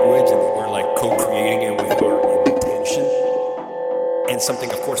of language and that we're like co-creating it with our intention, and something,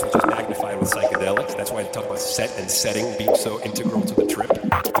 of course, which is magnified with psychedelics, that's why I talk about set and setting being so integral to the trip,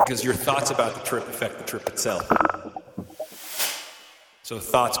 because your thoughts about the trip affect the trip itself. So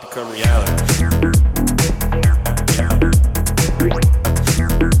thoughts become reality.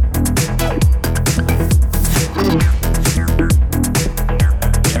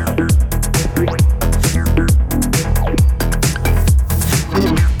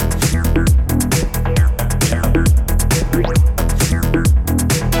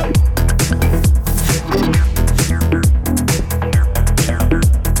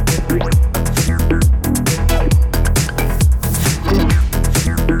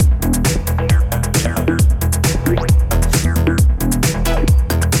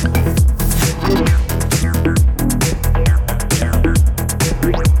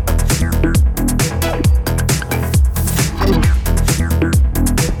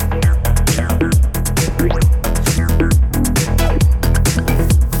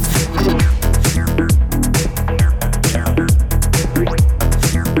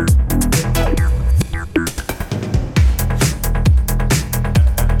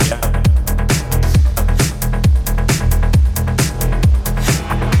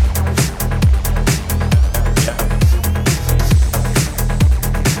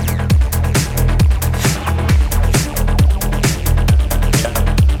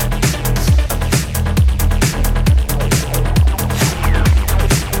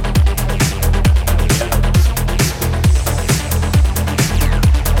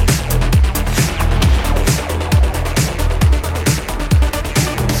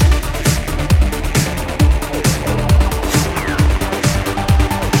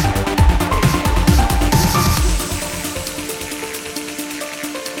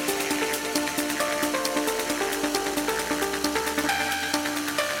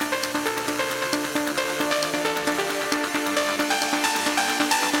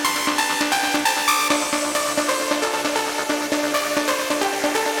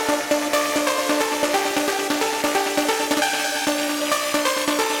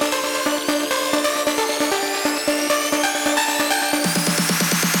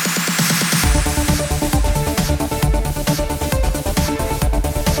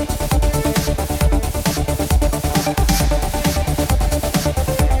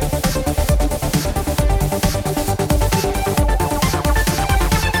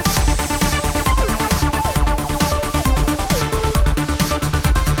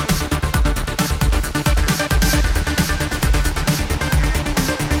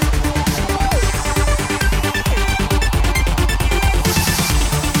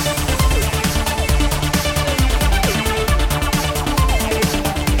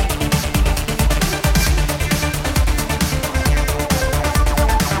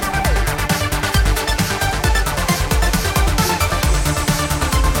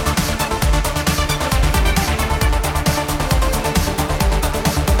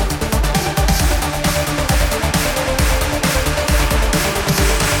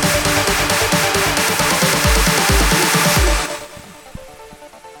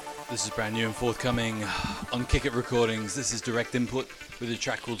 New and forthcoming on Kick It Recordings. This is Direct Input with a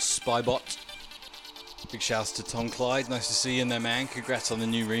track called Spybot. Big shouts to Tom Clyde. Nice to see you in there, man. Congrats on the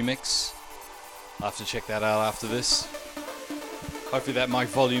new remix. I'll have to check that out after this. Hopefully that mic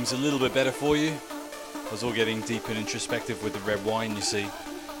volume's a little bit better for you. I was all getting deep and introspective with the red wine, you see.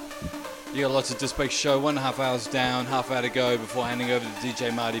 You got lots of Disc Break show, 1.5 hours down, half hour to go before handing over to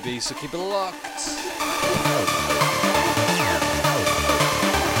DJ Marty B, so keep it locked.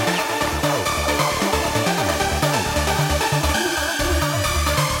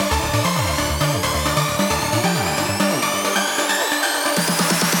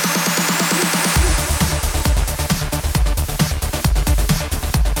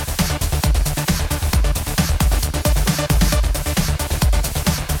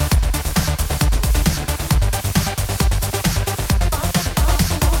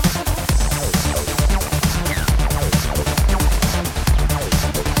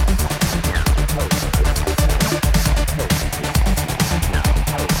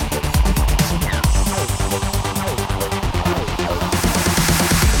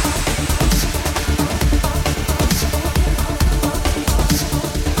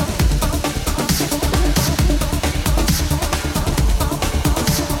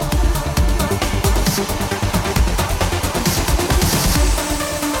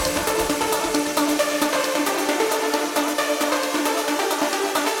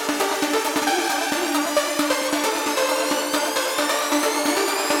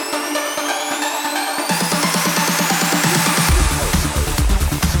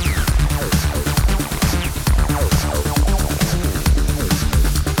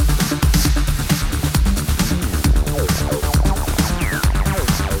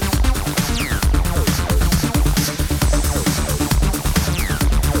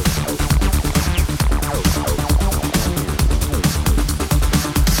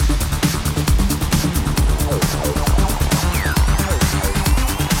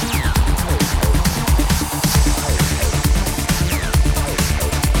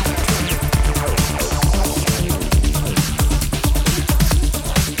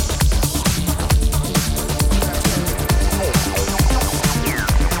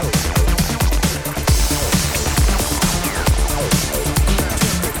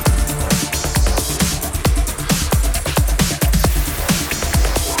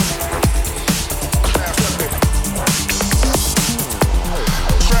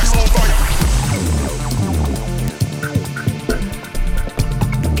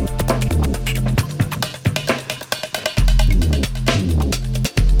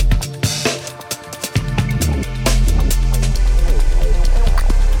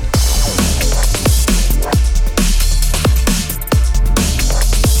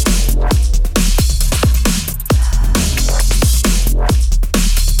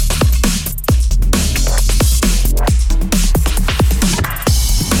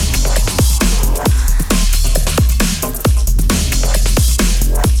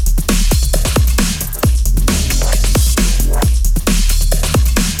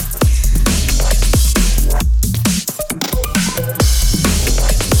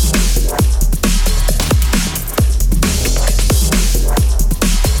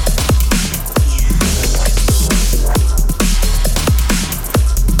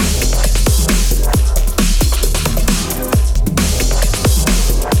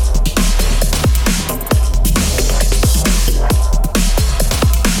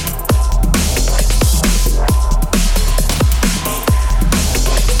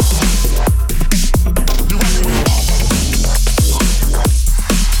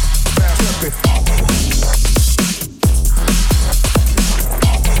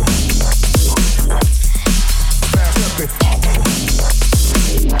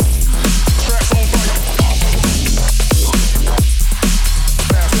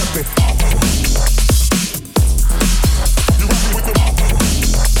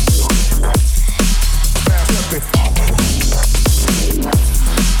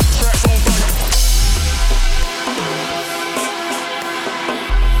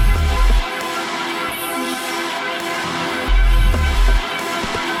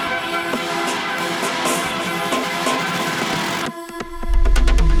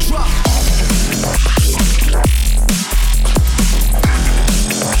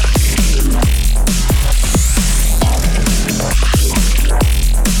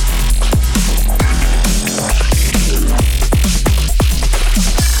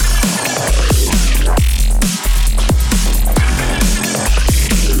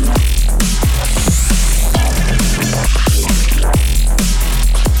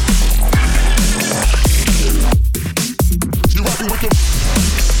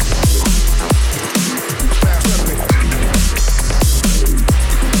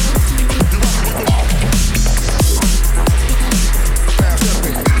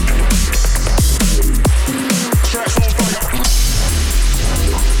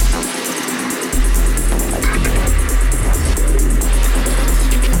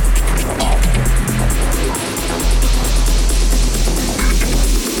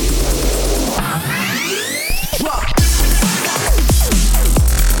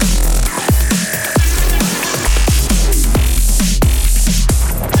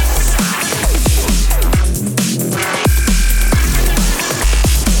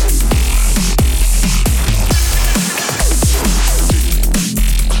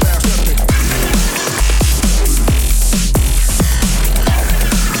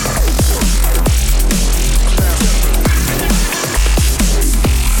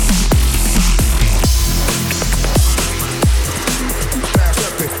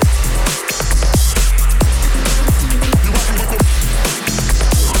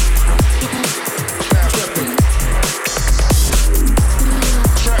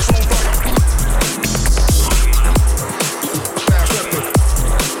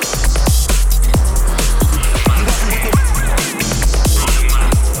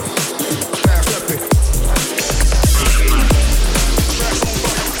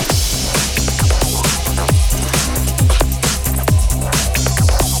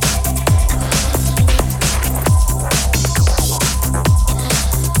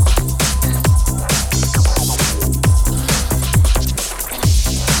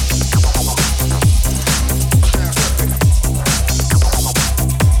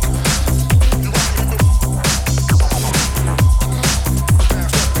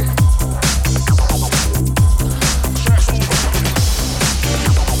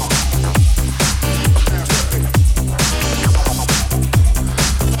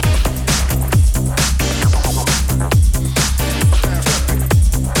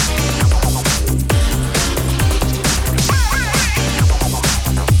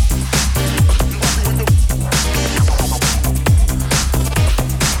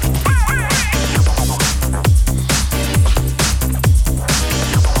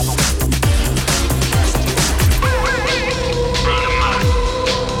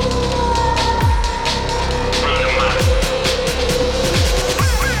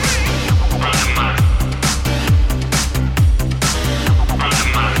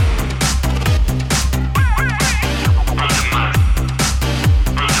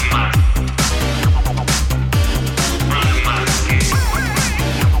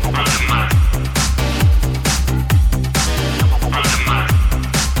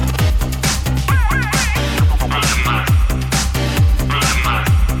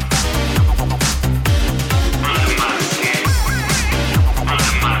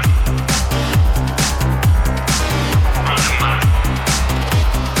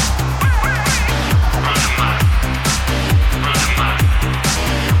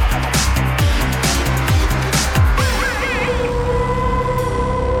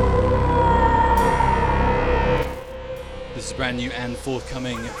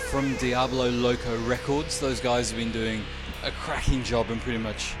 forthcoming from Diablo Loco Records. Those guys have been doing a cracking job and pretty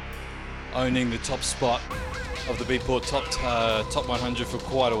much owning the top spot of the Beatport top 100 for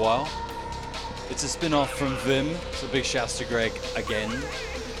quite a while. It's a spin-off from Vim, so big shouts to Greg again.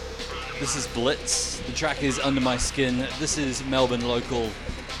 This is Blitz. The track is Under My Skin. This is Melbourne local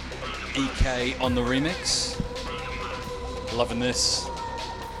EK on the remix. Loving this.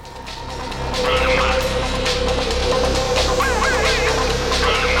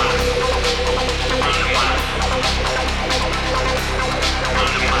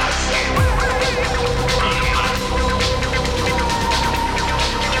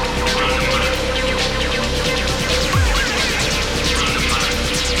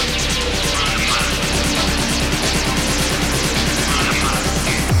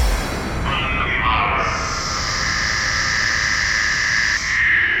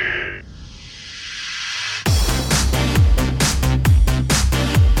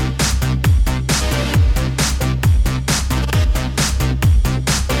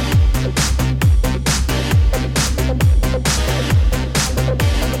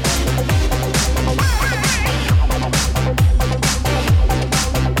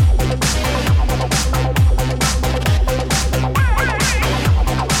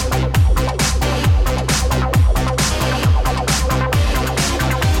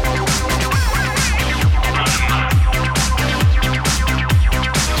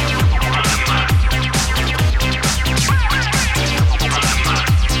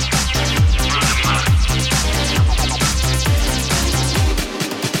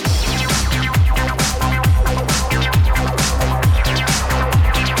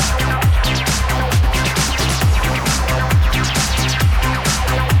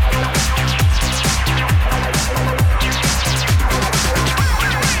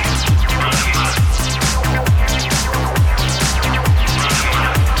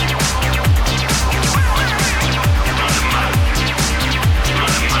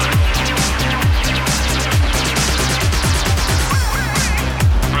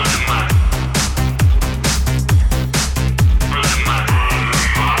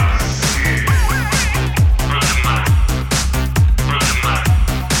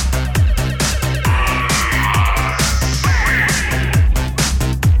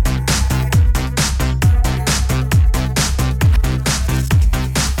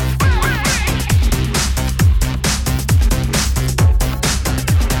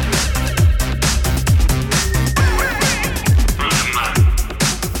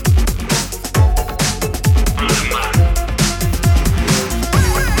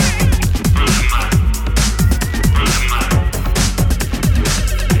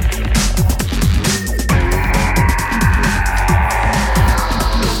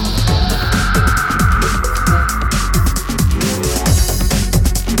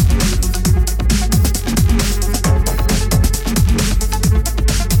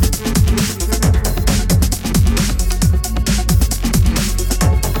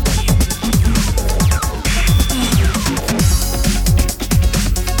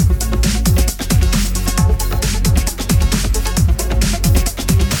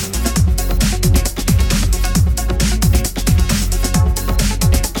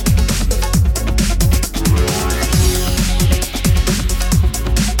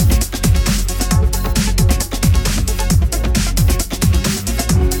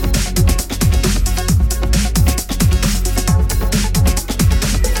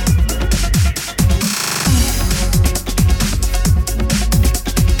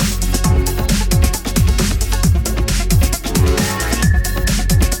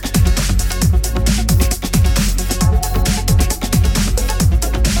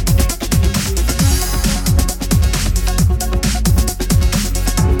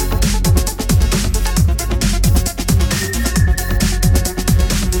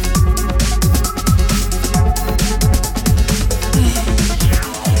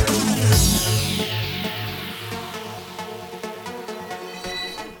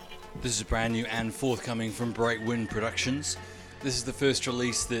 This is brand new and forthcoming from Bright Wind Productions. This is the first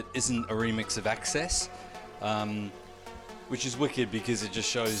release that isn't a remix of Access, which is wicked because it just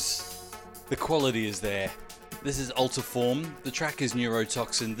shows the quality is there. This is Altiform. The track is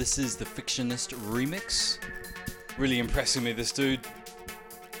Neurotoxin. This is the Fictionist remix. Really impressing me, this dude.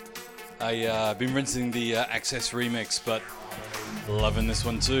 I've been rinsing the Access remix, but loving this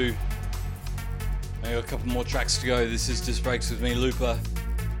one too. I got a couple more tracks to go. This is Just Breaks with me, Looper.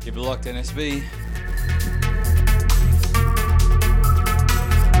 Keep it locked, NSB.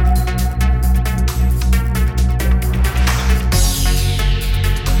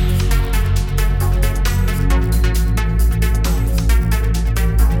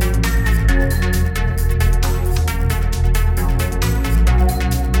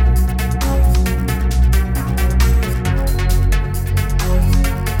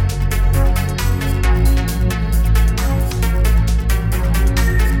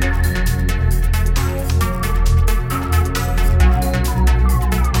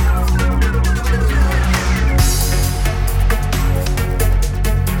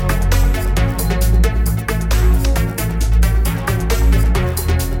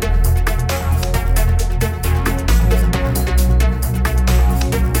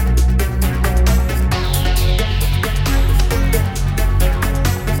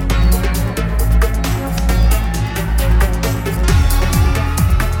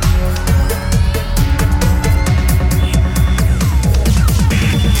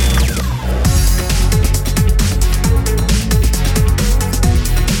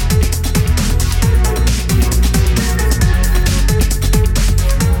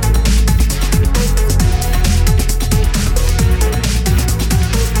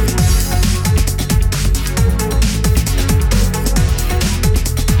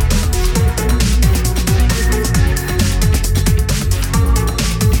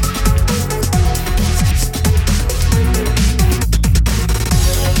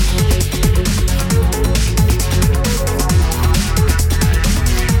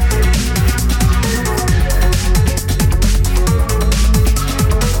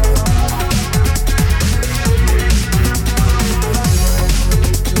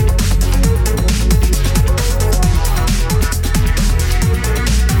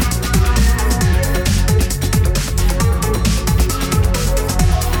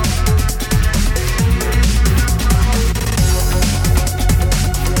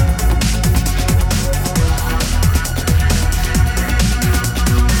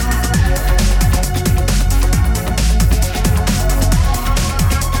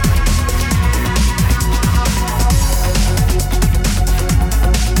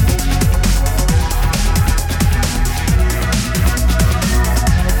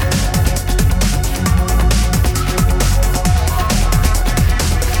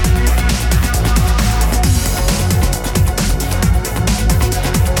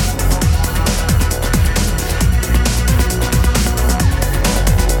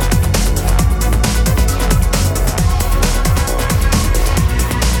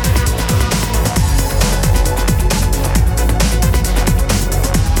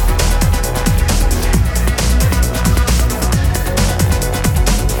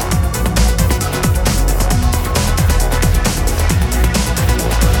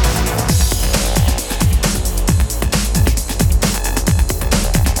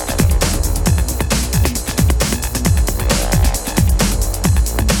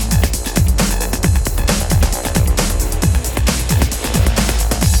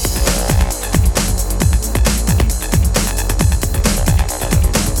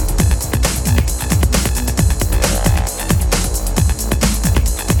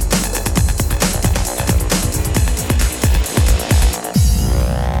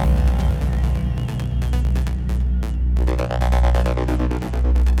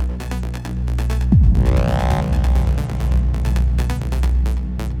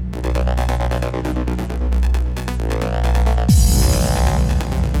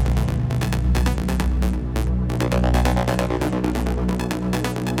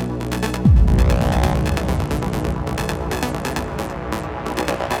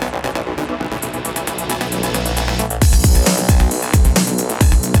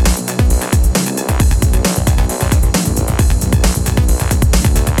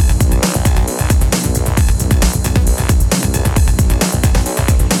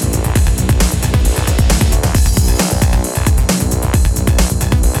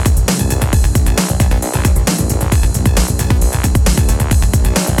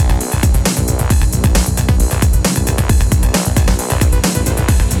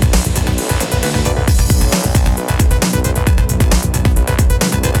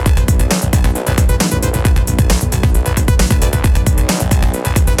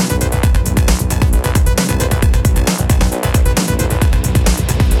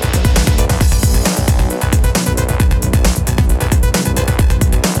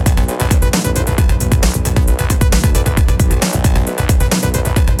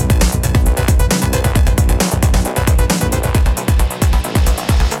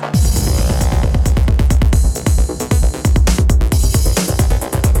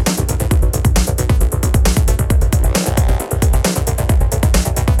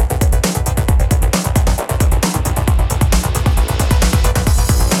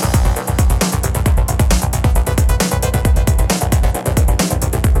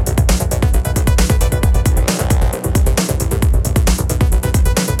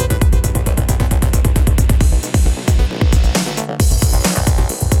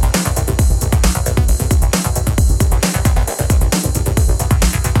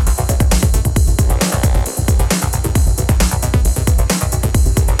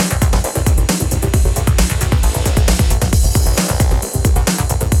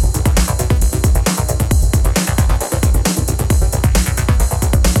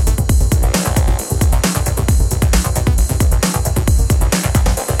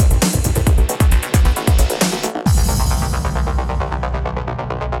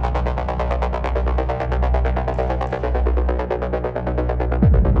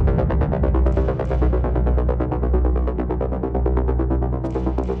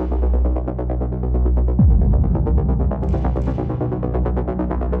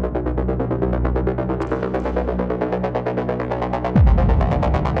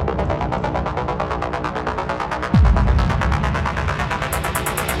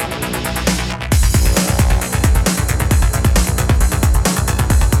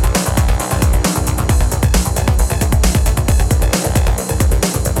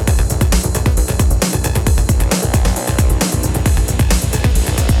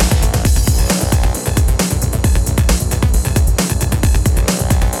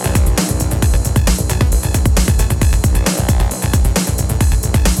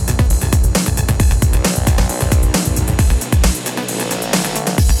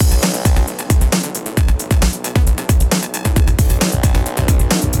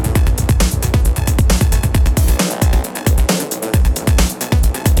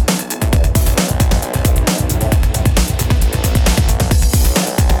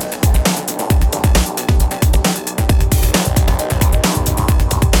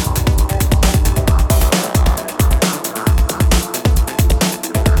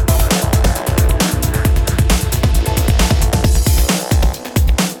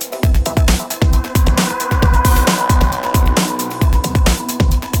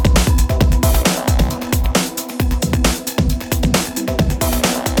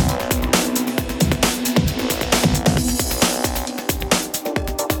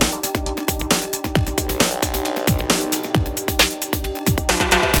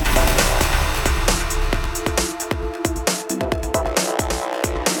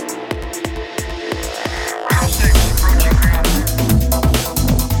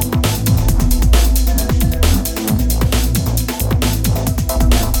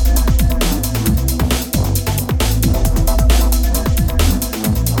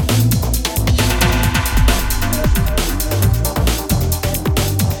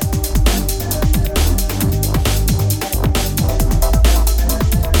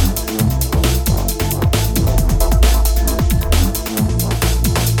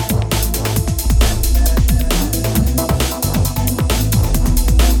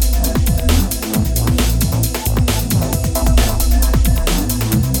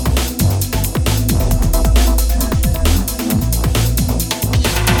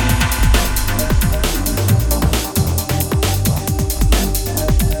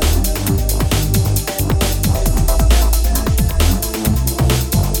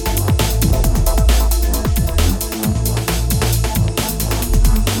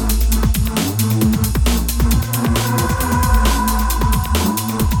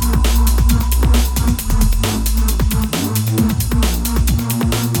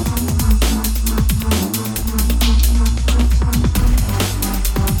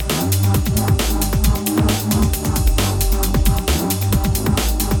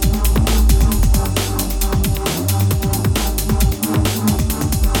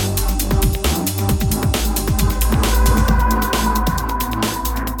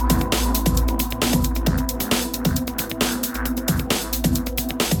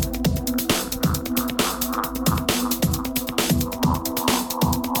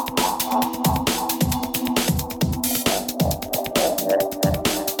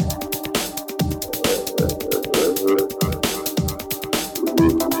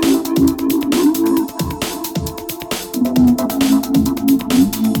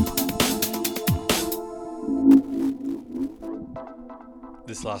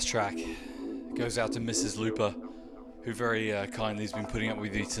 last track goes out to Mrs. Looper, who very kindly has been putting up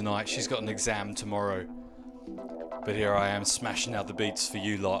with you tonight. She's got an exam tomorrow, but here I am smashing out the beats for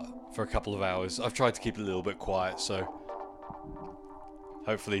you lot for a couple of hours. I've tried to keep it a little bit quiet, so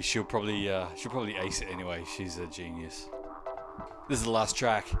hopefully she'll probably ace it anyway. She's a genius. This is the last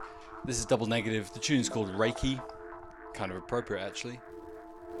track. This is Double Negative. The tune's called Reiki. Kind of appropriate, actually.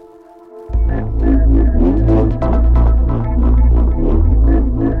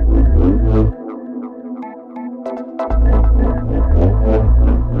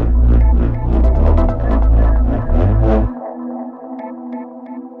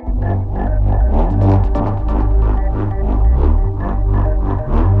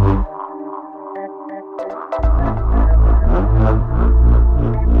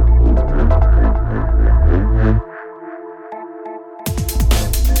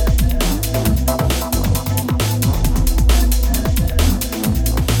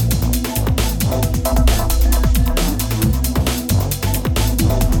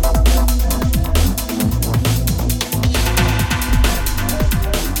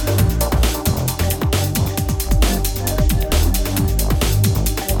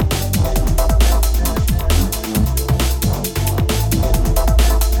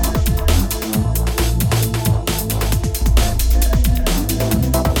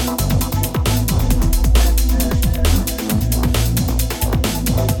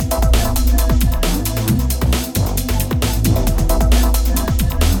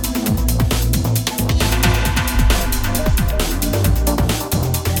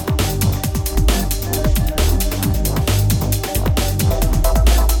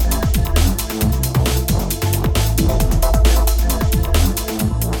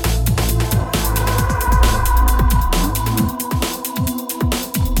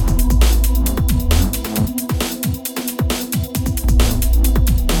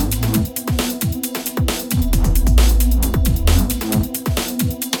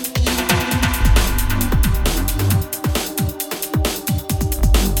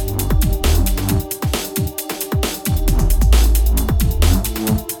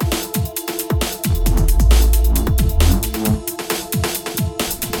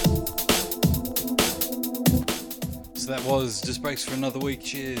 Just breaks for another week.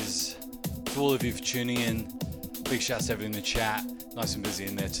 Cheers to all of you for tuning in. Big shouts to everyone in the chat. Nice and busy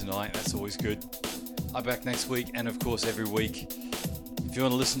in there tonight. That's always good. I'm back next week and of course every week. If you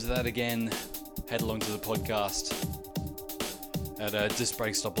want to listen to that again, head along to the podcast at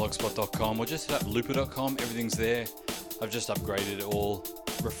discbreaks.blogspot.com or just hit up looper.com. Everything's there. I've just upgraded it all,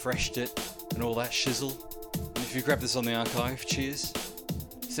 refreshed it and all that shizzle. And if you grab this on the archive, cheers.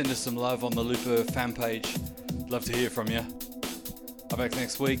 Send us some love on the Looper fan page. Love to hear from you. I'm back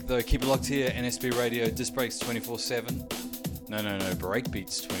next week, though. Keep it locked here. NSB Radio, Disc Breaks 24/7. No,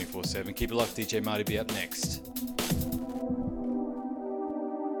 Breakbeats 24/7. Keep it locked. DJ Marty be up next.